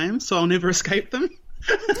same rate I am, so I'll never escape them.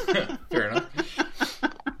 Fair enough.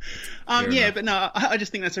 But no, I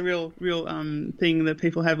just think that's a real thing that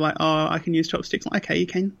people have. Like, I can use chopsticks. Like, okay, you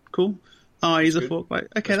can. Cool. I use a fork. Like,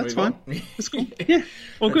 okay, that's fine. That's cool. Yeah,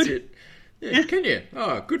 all good. It. Yeah, can you?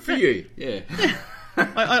 Oh, good for you. Yeah.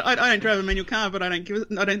 I don't drive a manual car, but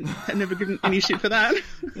I've never given any shit for that.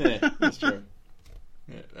 Yeah, that's true.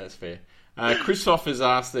 Yeah, that's fair. Christoph has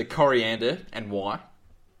asked the coriander and why.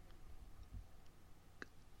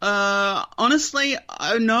 Honestly,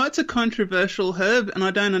 I know it's a controversial herb and I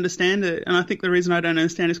don't understand it. And I think the reason I don't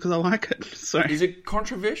understand it is because I like it. So. Is it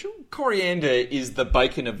controversial? Coriander is the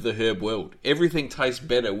bacon of the herb world. Everything tastes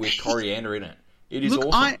better with coriander in it. It is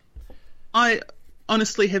awesome. I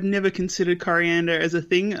honestly have never considered coriander as a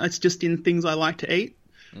thing. It's just in things I like to eat.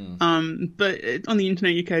 But on the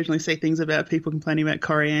internet, you occasionally see things about people complaining about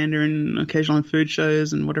coriander and occasionally on food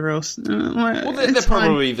shows and whatever else. Well, they're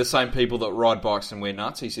probably the same people that ride bikes and wear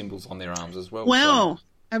Nazi symbols on their arms as well. Well, so.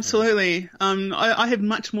 Absolutely. I have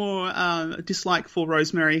much more dislike for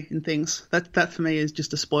rosemary and things. That for me is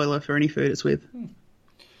just a spoiler for any food it's with.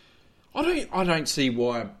 I don't see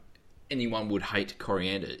why anyone would hate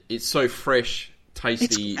coriander. It's so fresh,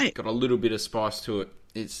 tasty, got a little bit of spice to it.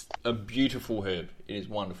 It's a beautiful herb. It is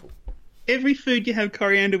wonderful. Every food you have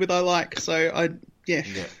coriander with I like, so yeah.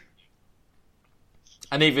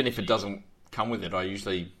 And even if it doesn't come with it, I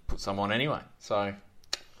usually put some on anyway. So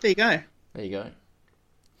there you go.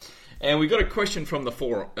 And we got a question from the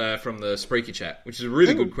from the Spreaker chat, which is a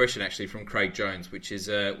really good question actually from Craig Jones, which is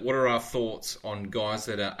what are our thoughts on guys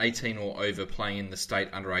that are 18 or over playing in the state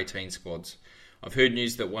under-18 squads? I've heard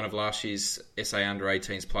news that one of last year's SA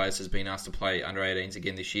under-18s players has been asked to play under-18s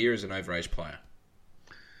again this year as an overage player.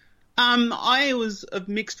 I was of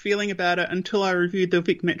mixed feeling about it until I reviewed the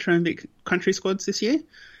Vic Metro and Vic Country squads this year.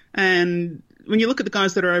 And when you look at the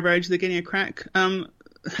guys that are overage, they're getting a crack.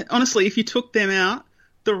 Honestly, if you took them out,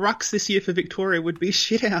 the rucks this year for Victoria would be a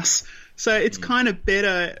shithouse. So it's kind of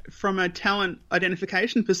better from a talent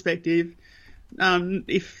identification perspective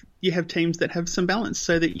if you have teams that have some balance,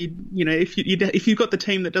 so that if you've got the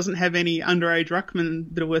team that doesn't have any underage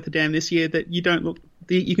ruckmen that are worth a damn this year, that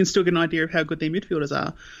you can still get an idea of how good their midfielders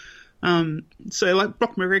are. So like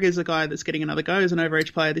Brock McGregor is a guy that's getting another go as an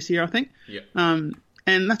overage player this year, I think. Yeah.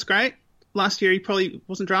 And that's great. Last year he probably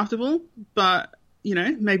wasn't draftable, but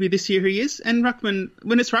maybe this year he is. And ruckman,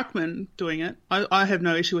 when it's ruckman doing it, I have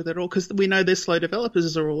no issue with it at all, because we know they're slow developers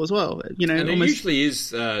as a rule as well. And it usually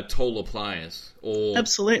is taller players, or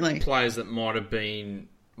absolutely players that might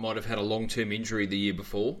have had a long-term injury the year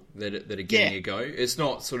before that are getting a go. It's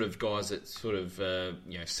not sort of guys that sort of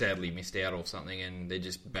sadly missed out or something, and they're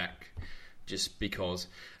just back just because.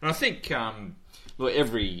 And I think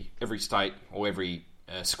every state or every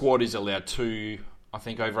squad is allowed 2, I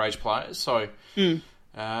think, overage players. So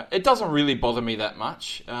it doesn't really bother me that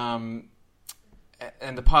much. And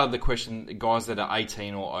the part of the question, the guys that are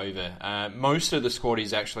 18 or over, most of the squad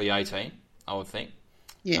is actually 18, I would think.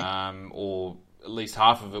 Yeah. Or at least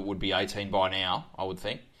half of it would be 18 by now, I would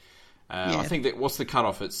think. I think that, what's the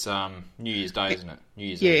cutoff? It's New Year's Day, isn't it? New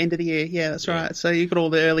Year's Eve. End of the year. Yeah, that's right. So you've got all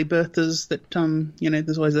the early birthers that,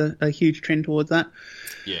 there's always a huge trend towards that.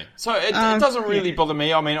 Yeah. So it doesn't really bother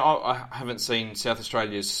me. I mean, I haven't seen South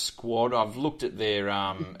Australia's squad. I've looked at their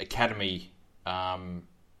academy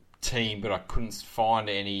team, but I couldn't find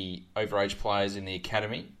any overage players in the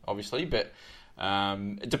academy, obviously. But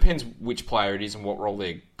it depends which player it is and what role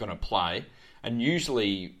they're going to play. And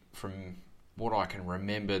usually, from what I can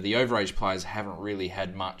remember, the overage players haven't really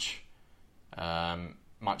had much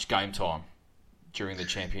game time during the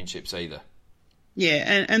championships either.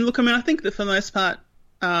 Yeah, and look, I mean, I think that for the most part,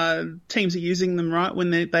 teams are using them right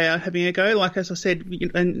when they are having a go. Like, as I said,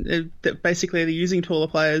 and that basically they're using taller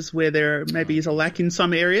players where there maybe is a lack in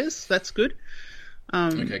some areas. That's good.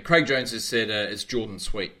 Okay, Craig Jones has said it's Jordan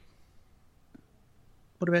Sweet.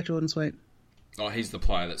 What about Jordan Sweet? Oh, he's the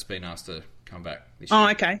player that's been asked to come back this year. Oh,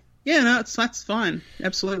 okay. Yeah, no, that's fine.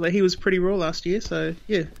 Absolutely, he was pretty raw last year, so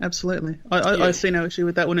yeah, absolutely. I see no issue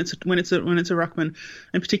with that when it's a ruckman,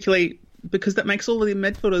 and particularly because that makes all of the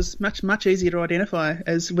midfielders much easier to identify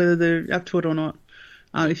as whether they're up to it or not.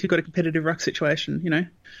 If you've got a competitive ruck situation,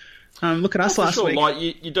 look at us last week. Like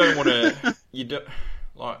you don't want to.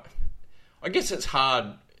 I guess it's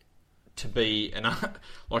hard to be an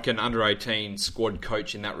under 18 squad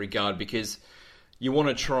coach in that regard, because you want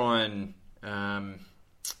to try and.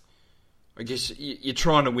 I guess you're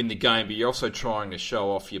trying to win the game, but you're also trying to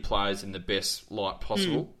show off your players in the best light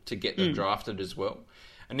possible to get them drafted as well.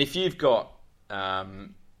 And if you've got,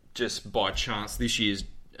 just by chance, this year's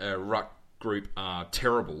ruck group are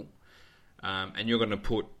terrible, and you're going to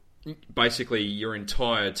put basically your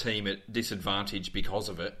entire team at disadvantage because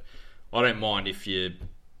of it, I don't mind if you're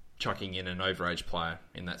chucking in an overage player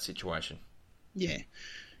in that situation. Yeah.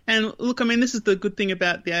 And look, I mean, this is the good thing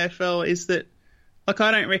about the AFL is that, like,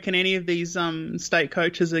 I don't reckon any of these state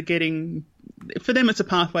coaches are getting... For them, it's a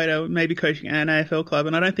pathway to maybe coaching at an AFL club,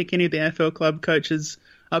 and I don't think any of the AFL club coaches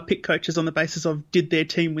pick coaches on the basis of did their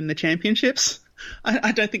team win the championships.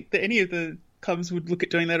 I don't think that any of the clubs would look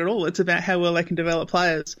at doing that at all. It's about how well they can develop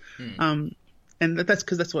players. And that's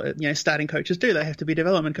because that's what starting coaches do. They have to be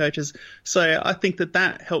development coaches. So I think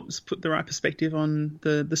that helps put the right perspective on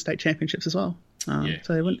the state championships as well.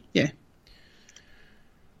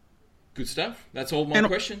 Good stuff. That's all my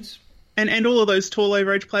questions. And all of those tall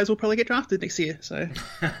overage players will probably get drafted next year. So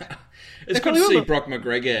it's good to see Brock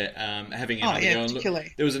McGregor having another go.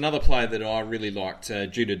 Particularly. There was another player that I really liked,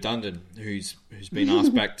 Judah Dundon, who's been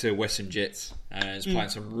asked back to Western Jets and is playing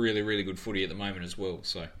some really, really good footy at the moment as well.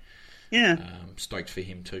 So stoked for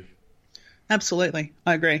him too. Absolutely.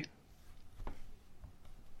 I agree.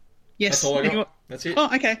 Yes. That's all I got. That's it.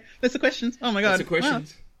 Oh, okay. That's the questions. Oh my God. That's the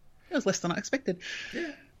questions. Wow. That was less than I expected.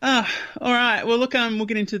 Yeah. All right. Well, look, we'll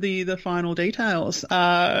get into the final details.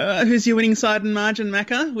 Who's your winning side and margin,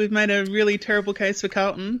 Macca? We've made a really terrible case for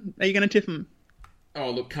Carlton. Are you going to tip them? Oh,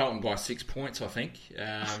 look, Carlton by 6 points, I think.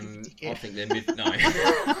 I think they're no.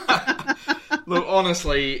 Look,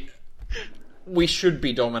 honestly, we should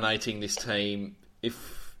be dominating this team.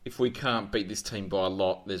 If we can't beat this team by a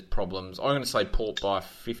lot, there's problems. I'm going to say Port by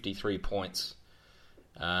 53 points.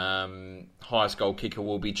 Highest goal kicker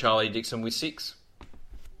will be Charlie Dixon with 6.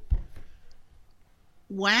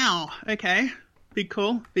 Wow. Okay. Big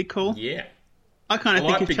call. Yeah. I kind of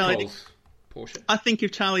think if Charlie... Portia. I think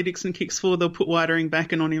if Charlie Dixon kicks 4, they'll put Whitering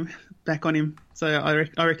back on him. So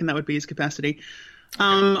I reckon that would be his capacity.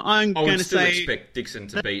 I'm I going would to still say. expect Dixon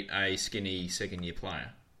to beat a skinny second-year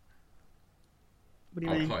player. What do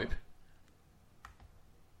you I would mean? hope.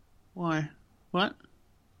 Why? What?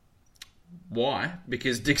 Why?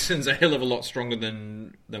 Because Dixon's a hell of a lot stronger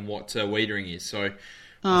than what Wiedering is. So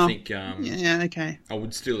I think Yeah, okay. I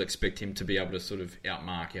would still expect him to be able to sort of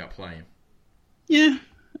outplay him. Yeah,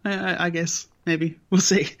 I guess maybe we'll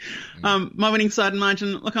see. My winning side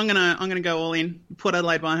margin. Look, I'm gonna go all in. Port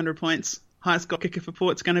Adelaide by 100 points. Highest goal kicker for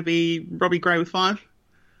Port's going to be Robbie Gray with 5.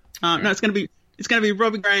 No, it's going to be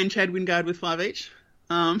Robbie Gray and Chad Wingard with 5 each.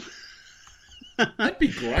 That'd be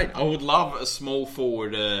great. I would love a small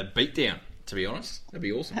forward beatdown. To be honest, that'd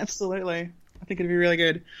be awesome. Absolutely, I think it'd be really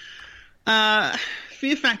good.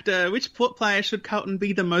 Fear factor. Which Port player should Carlton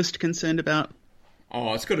be the most concerned about?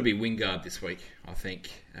 Oh, it's got to be Wingard this week, I think.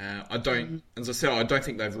 As I said, I don't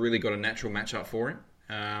think they've really got a natural matchup for him.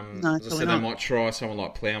 No, as I said, they might try someone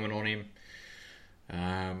like Plowman on him.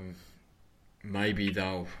 Maybe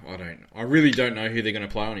they'll. I really don't know who they're going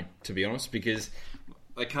to play on him, to be honest, because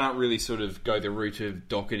they can't really sort of go the route of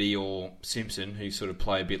Doherty or Simpson, who sort of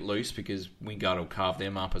play a bit loose, because Wingard will carve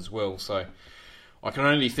them up as well. So I can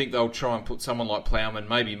only think they'll try and put someone like Plowman,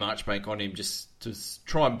 maybe Marchbank on him, just to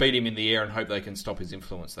try and beat him in the air and hope they can stop his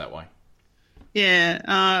influence that way.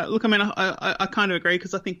 Yeah, look, I mean, I kind of agree,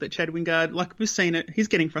 because I think that Chad Wingard, like we've seen it, he's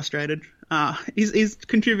getting frustrated. He's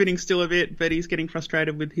contributing still a bit, but he's getting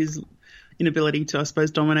frustrated with his inability to, I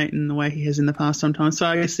suppose, dominate in the way he has in the past sometimes. So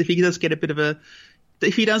I guess if he does get a bit of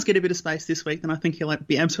space this week, then I think he'll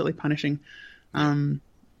be absolutely punishing. And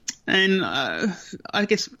I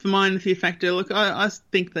guess for mine, the fear factor, look, I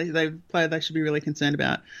think they should be really concerned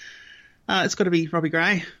about. It's got to be Robbie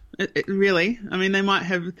Gray. It really. I mean, they might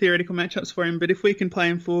have theoretical matchups for him, but if we can play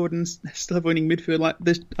him forward and still have winning midfield like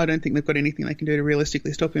this, I don't think they've got anything they can do to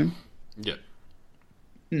realistically stop him. Yeah.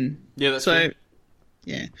 Yeah, that's so. fair.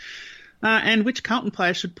 Yeah. And which Carlton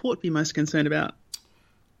player should Port be most concerned about?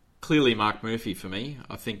 Clearly Mark Murphy for me.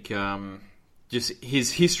 I think just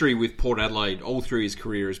his history with Port Adelaide all through his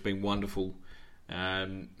career has been wonderful.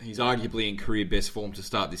 He's arguably in career best form to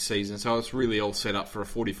start this season, so it's really all set up for a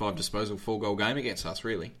 45 disposal 4-goal game against us,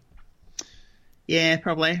 really. Yeah,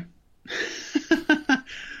 probably.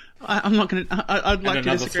 I'm not going to... I'd like to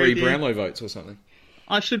disagree with you. And another 3 Brownlow votes or something.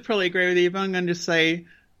 I should probably agree with you, but I'm going to just say,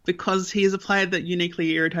 because he is a player that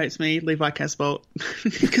uniquely irritates me, Levi Casbolt.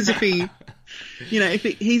 Because if he...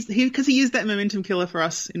 because he is that momentum killer for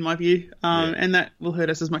us, in my view, and that will hurt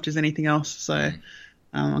us as much as anything else. So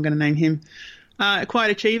I'm going to name him. A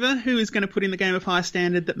quiet achiever, who is going to put in the game of high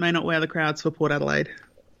standard that may not wow the crowds for Port Adelaide?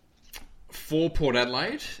 For Port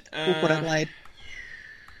Adelaide? For Port Adelaide.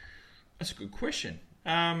 That's a good question.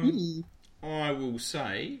 I will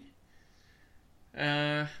say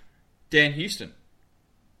Dan Houston,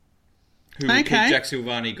 who will keep Jack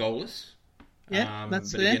Silvani goalless. Yeah,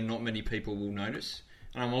 that's but fair. Again, not many people will notice.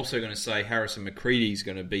 And I'm also going to say Harrison McCready is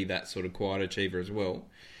going to be that sort of quiet achiever as well.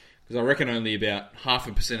 Because I reckon only about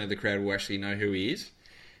 0.5% of the crowd will actually know who he is.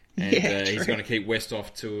 And he's going to keep West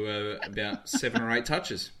off to about 7 or 8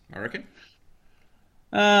 touches, I reckon.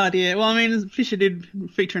 Oh, dear. Well, I mean, Fisher did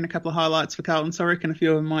feature in a couple of highlights for Carlton, so I reckon a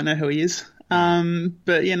few of them might know who he is.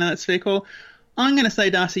 But, yeah, no, that's fair call. I'm going to say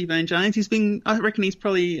Darcy Byrne-Jones. I reckon he's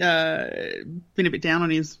probably been a bit down on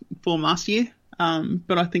his form last year.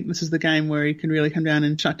 But I think this is the game where he can really come down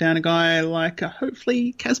and shut down a guy like,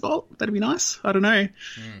 hopefully, Casbolt. That'd be nice. I don't know.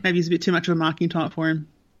 Maybe he's a bit too much of a marking type for him.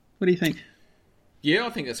 What do you think? Yeah, I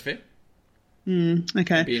think that's fair.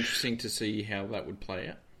 Okay. It'd be interesting to see how that would play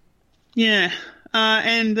out. Yeah.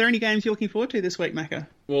 And are there any games you're looking forward to this week, Macca?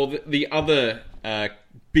 Well, the other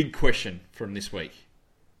big question from this week,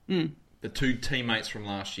 the 2 teammates from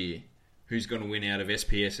last year, who's going to win out of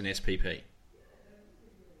SPS and SPP?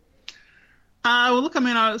 Well, look, I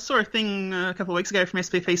mean, I saw a thing a couple of weeks ago from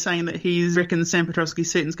SPP saying that he reckons Sam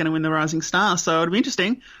Petrovski-Seton's going to win the Rising Star, so it'll be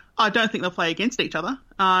interesting. I don't think they'll play against each other,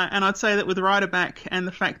 and I'd say that with Ryder back and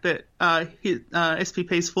the fact that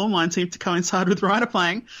SPP's form line seemed to coincide with Ryder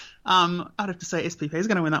playing, I'd have to say SPP is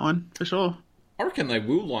going to win that one, for sure. I reckon they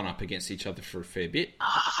will line up against each other for a fair bit.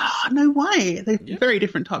 No way. They're very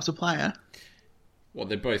different types of player. Well,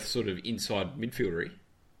 they're both sort of inside midfieldery.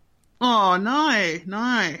 Oh, no.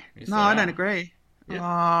 I don't agree.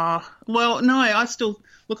 Yeah. Well, no, I still...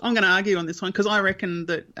 Look, I'm going to argue on this one because I reckon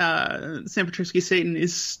that Sam Petrovski-Seton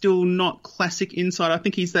is still not classic inside. I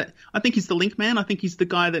think he's the link man. I think he's the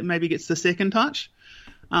guy that maybe gets the second touch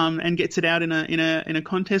and gets it out in a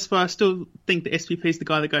contest. But I still think the SPP is the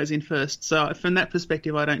guy that goes in first. So from that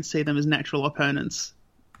perspective, I don't see them as natural opponents,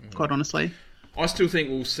 quite honestly. I still think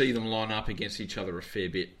we'll see them line up against each other a fair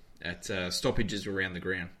bit at stoppages around the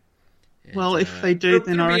ground. Well, if they do,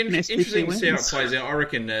 then it'll I be reckon SVP interesting to see how it wins. plays out. I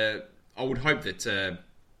reckon. I would hope that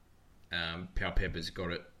Power Pepper's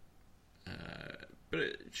got it, but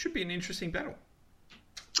it should be an interesting battle.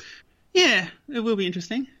 Yeah, it will be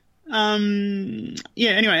interesting. Anyway,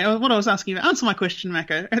 what I was asking you, answer my question,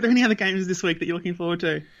 Mako. Are there any other games this week that you're looking forward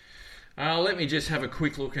to? Let me just have a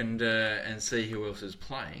quick look and see who else is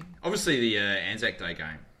playing. Obviously, the Anzac Day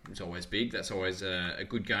game is always big. That's always a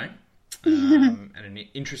good game and an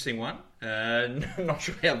interesting one. Not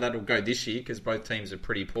sure how that'll go this year because both teams are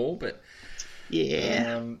pretty poor, but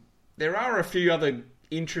Yeah. there are a few other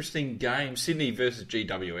interesting games. Sydney versus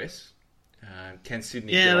GWS. Can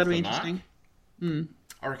Sydney get off that'll be the mark? interesting.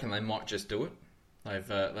 I reckon they might just do it.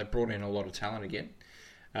 They've brought in a lot of talent again.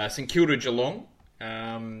 St Kilda Geelong.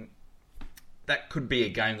 That could be a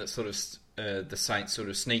game that sort of the Saints sort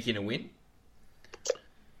of sneak in a win.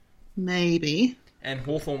 Maybe. And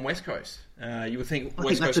Hawthorn West Coast. You would think I West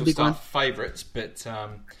think that's Coast a will big start one. favourites, but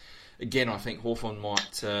again, I think Hawthorn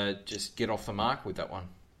might just get off the mark with that one.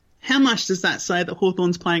 How much does that say that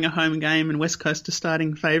Hawthorn's playing a home game and West Coast are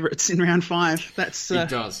starting favourites in round 5? That's It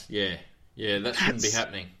does, yeah. Yeah, that shouldn't be That's-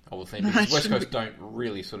 happening, I would think. No, Because it West shouldn't Coast don't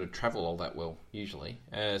really sort of travel all that well, usually.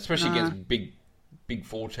 Especially against big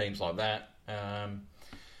four teams like that.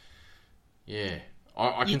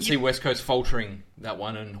 I can see West Coast faltering that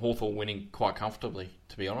one and Hawthorn winning quite comfortably,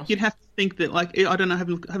 to be honest. You'd have to think that, like, I don't know, I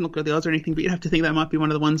haven't looked at the odds or anything, but you'd have to think that might be one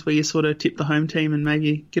of the ones where you sort of tip the home team and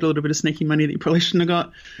maybe get a little bit of sneaky money that you probably shouldn't have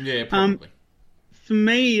got. Yeah, probably. For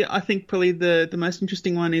me, I think probably the most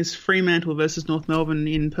interesting one is Fremantle versus North Melbourne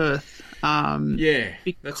in Perth. Yeah,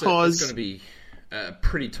 that's because going to be a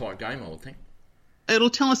pretty tight game, I would think. it'll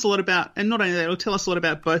tell us a lot about, and not only that, it'll tell us a lot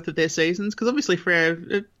about both of their seasons, because obviously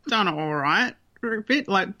Freo have done all right for a bit,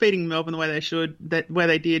 like beating Melbourne the way they should, where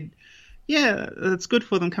they did. Yeah, it's good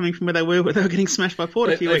for them coming from where they were getting smashed by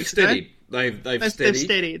Port a few They've weeks ago. steadied. They've They've steadied.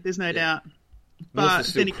 steadied, there's no doubt. North But is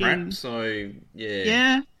still then again, crap, so yeah.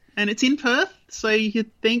 yeah, and it's in Perth, so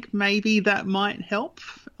you'd think maybe that might help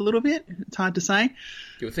a little bit. It's hard to say.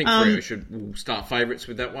 You would think Freo will start favourites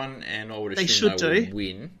with that one, and I would assume they will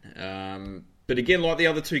win. But again, like the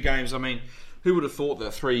other two games, I mean, who would have thought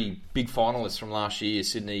that three big finalists from last year,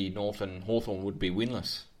 Sydney, North and Hawthorn, would be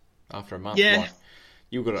winless after a month? Yeah. Like,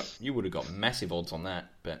 you would have got massive odds on that,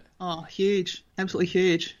 but Oh, huge. Absolutely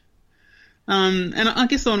huge. And I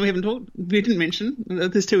guess the one we didn't mention,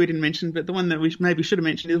 there's two we didn't mention, but the one that we maybe should have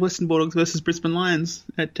mentioned is Western Bulldogs versus Brisbane Lions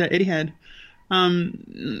at Etihad.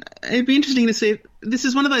 It'd be interesting to see if this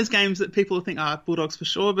is one of those games that people think, Bulldogs for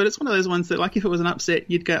sure, but it's one of those ones that, like, if it was an upset,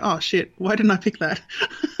 you'd go, oh shit, why didn't I pick that?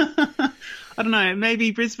 I don't know.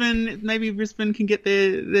 Maybe Brisbane can get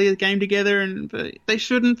their game together, but they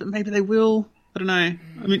shouldn't, but maybe they will. I don't know.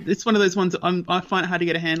 I mean, it's one of those ones that I find it hard to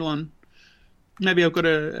get a handle on. Maybe I've got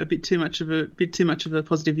a bit too much of a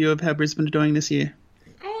positive view of how Brisbane are doing this year.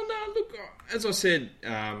 oh no, look, as I said,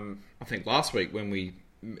 I think last week when we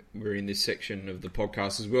were in this section of the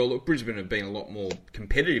podcast as well, look, Brisbane have been a lot more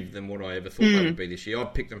competitive than what I ever thought they would be this year. I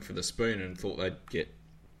picked them for the spoon and thought they'd get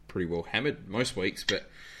pretty well hammered most weeks, but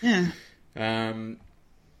Yeah.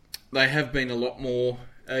 they have been a lot more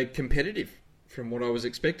competitive from what I was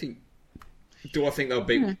expecting. Do I think they'll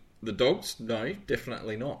beat the Dogs? No,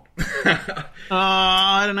 definitely not.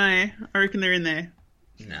 I don't know. I reckon they're in there.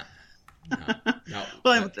 No.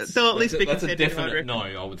 Well, they'll at least be that's a competitive, I definite reckon. no,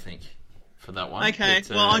 I would think, for that one. Okay,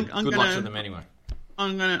 But, well, I'm good luck gonna- to them anyway.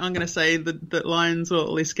 I'm gonna say that Lions will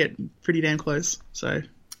at least get pretty damn close. So,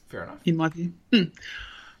 Fair enough. in my view. All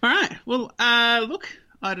right. Well, look,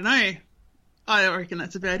 I don't know. I reckon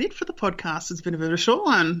that's about it for the podcast. It's been a bit of a short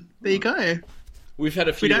one. There you go. We've had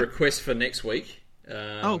a few don't- requests for next week,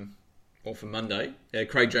 or for Monday.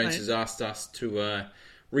 Craig Jones Right. has asked us to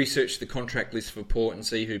research the contract list for Port and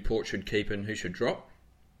see who Port should keep and who should drop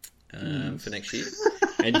for next year.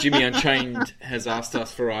 And Jimmy Unchained has asked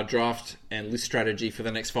us for our draft and list strategy for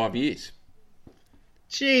the next 5 years.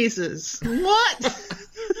 Jesus. What?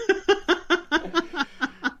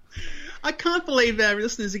 I can't believe our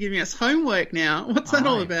listeners are giving us homework now. What's that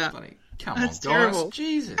all Hey, about? bloody- come That's on, guys. terrible.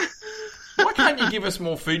 Jesus. Why can't you give us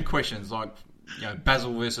more food questions like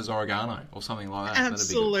basil versus oregano or something like that? That'd be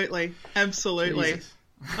good. Absolutely. Jesus.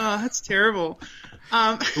 Oh, that's terrible.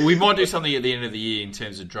 But we might do something at the end of the year in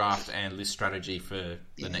terms of draft and list strategy for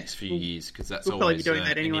the next few years, because that's we'll probably always be doing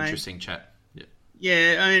that an anyway. interesting chat. Yeah.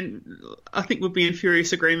 Yeah, I mean, I think we'll be in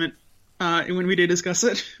furious agreement when we do discuss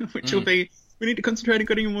it, which will be, we need to concentrate on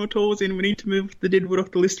getting more tools in, we need to move the Deadwood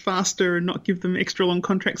off the list faster and not give them extra long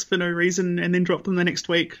contracts for no reason and then drop them the next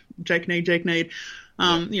week. Jake need.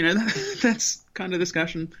 That's kind of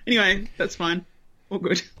discussion. Anyway, that's fine. All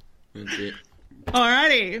good. That's it.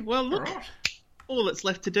 Alrighty. Well, look, all that's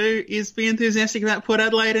left to do is be enthusiastic about Port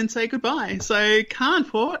Adelaide and say goodbye. So, Can't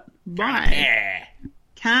Port, bye.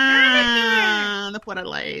 Can't the Port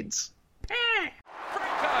Adelaides.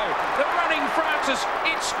 The running Francis,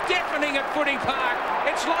 it's deafening at Footy Park.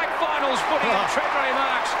 It's like finals footy and Tredrea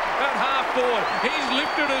marks at half-board. He's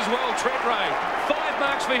lifted as well, Tredrea. 5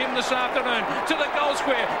 marks for him this afternoon. To the goal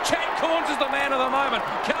square. Chad Corns is the man of the moment.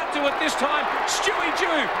 Can't do it this time. Stewie Jew,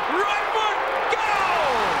 right foot.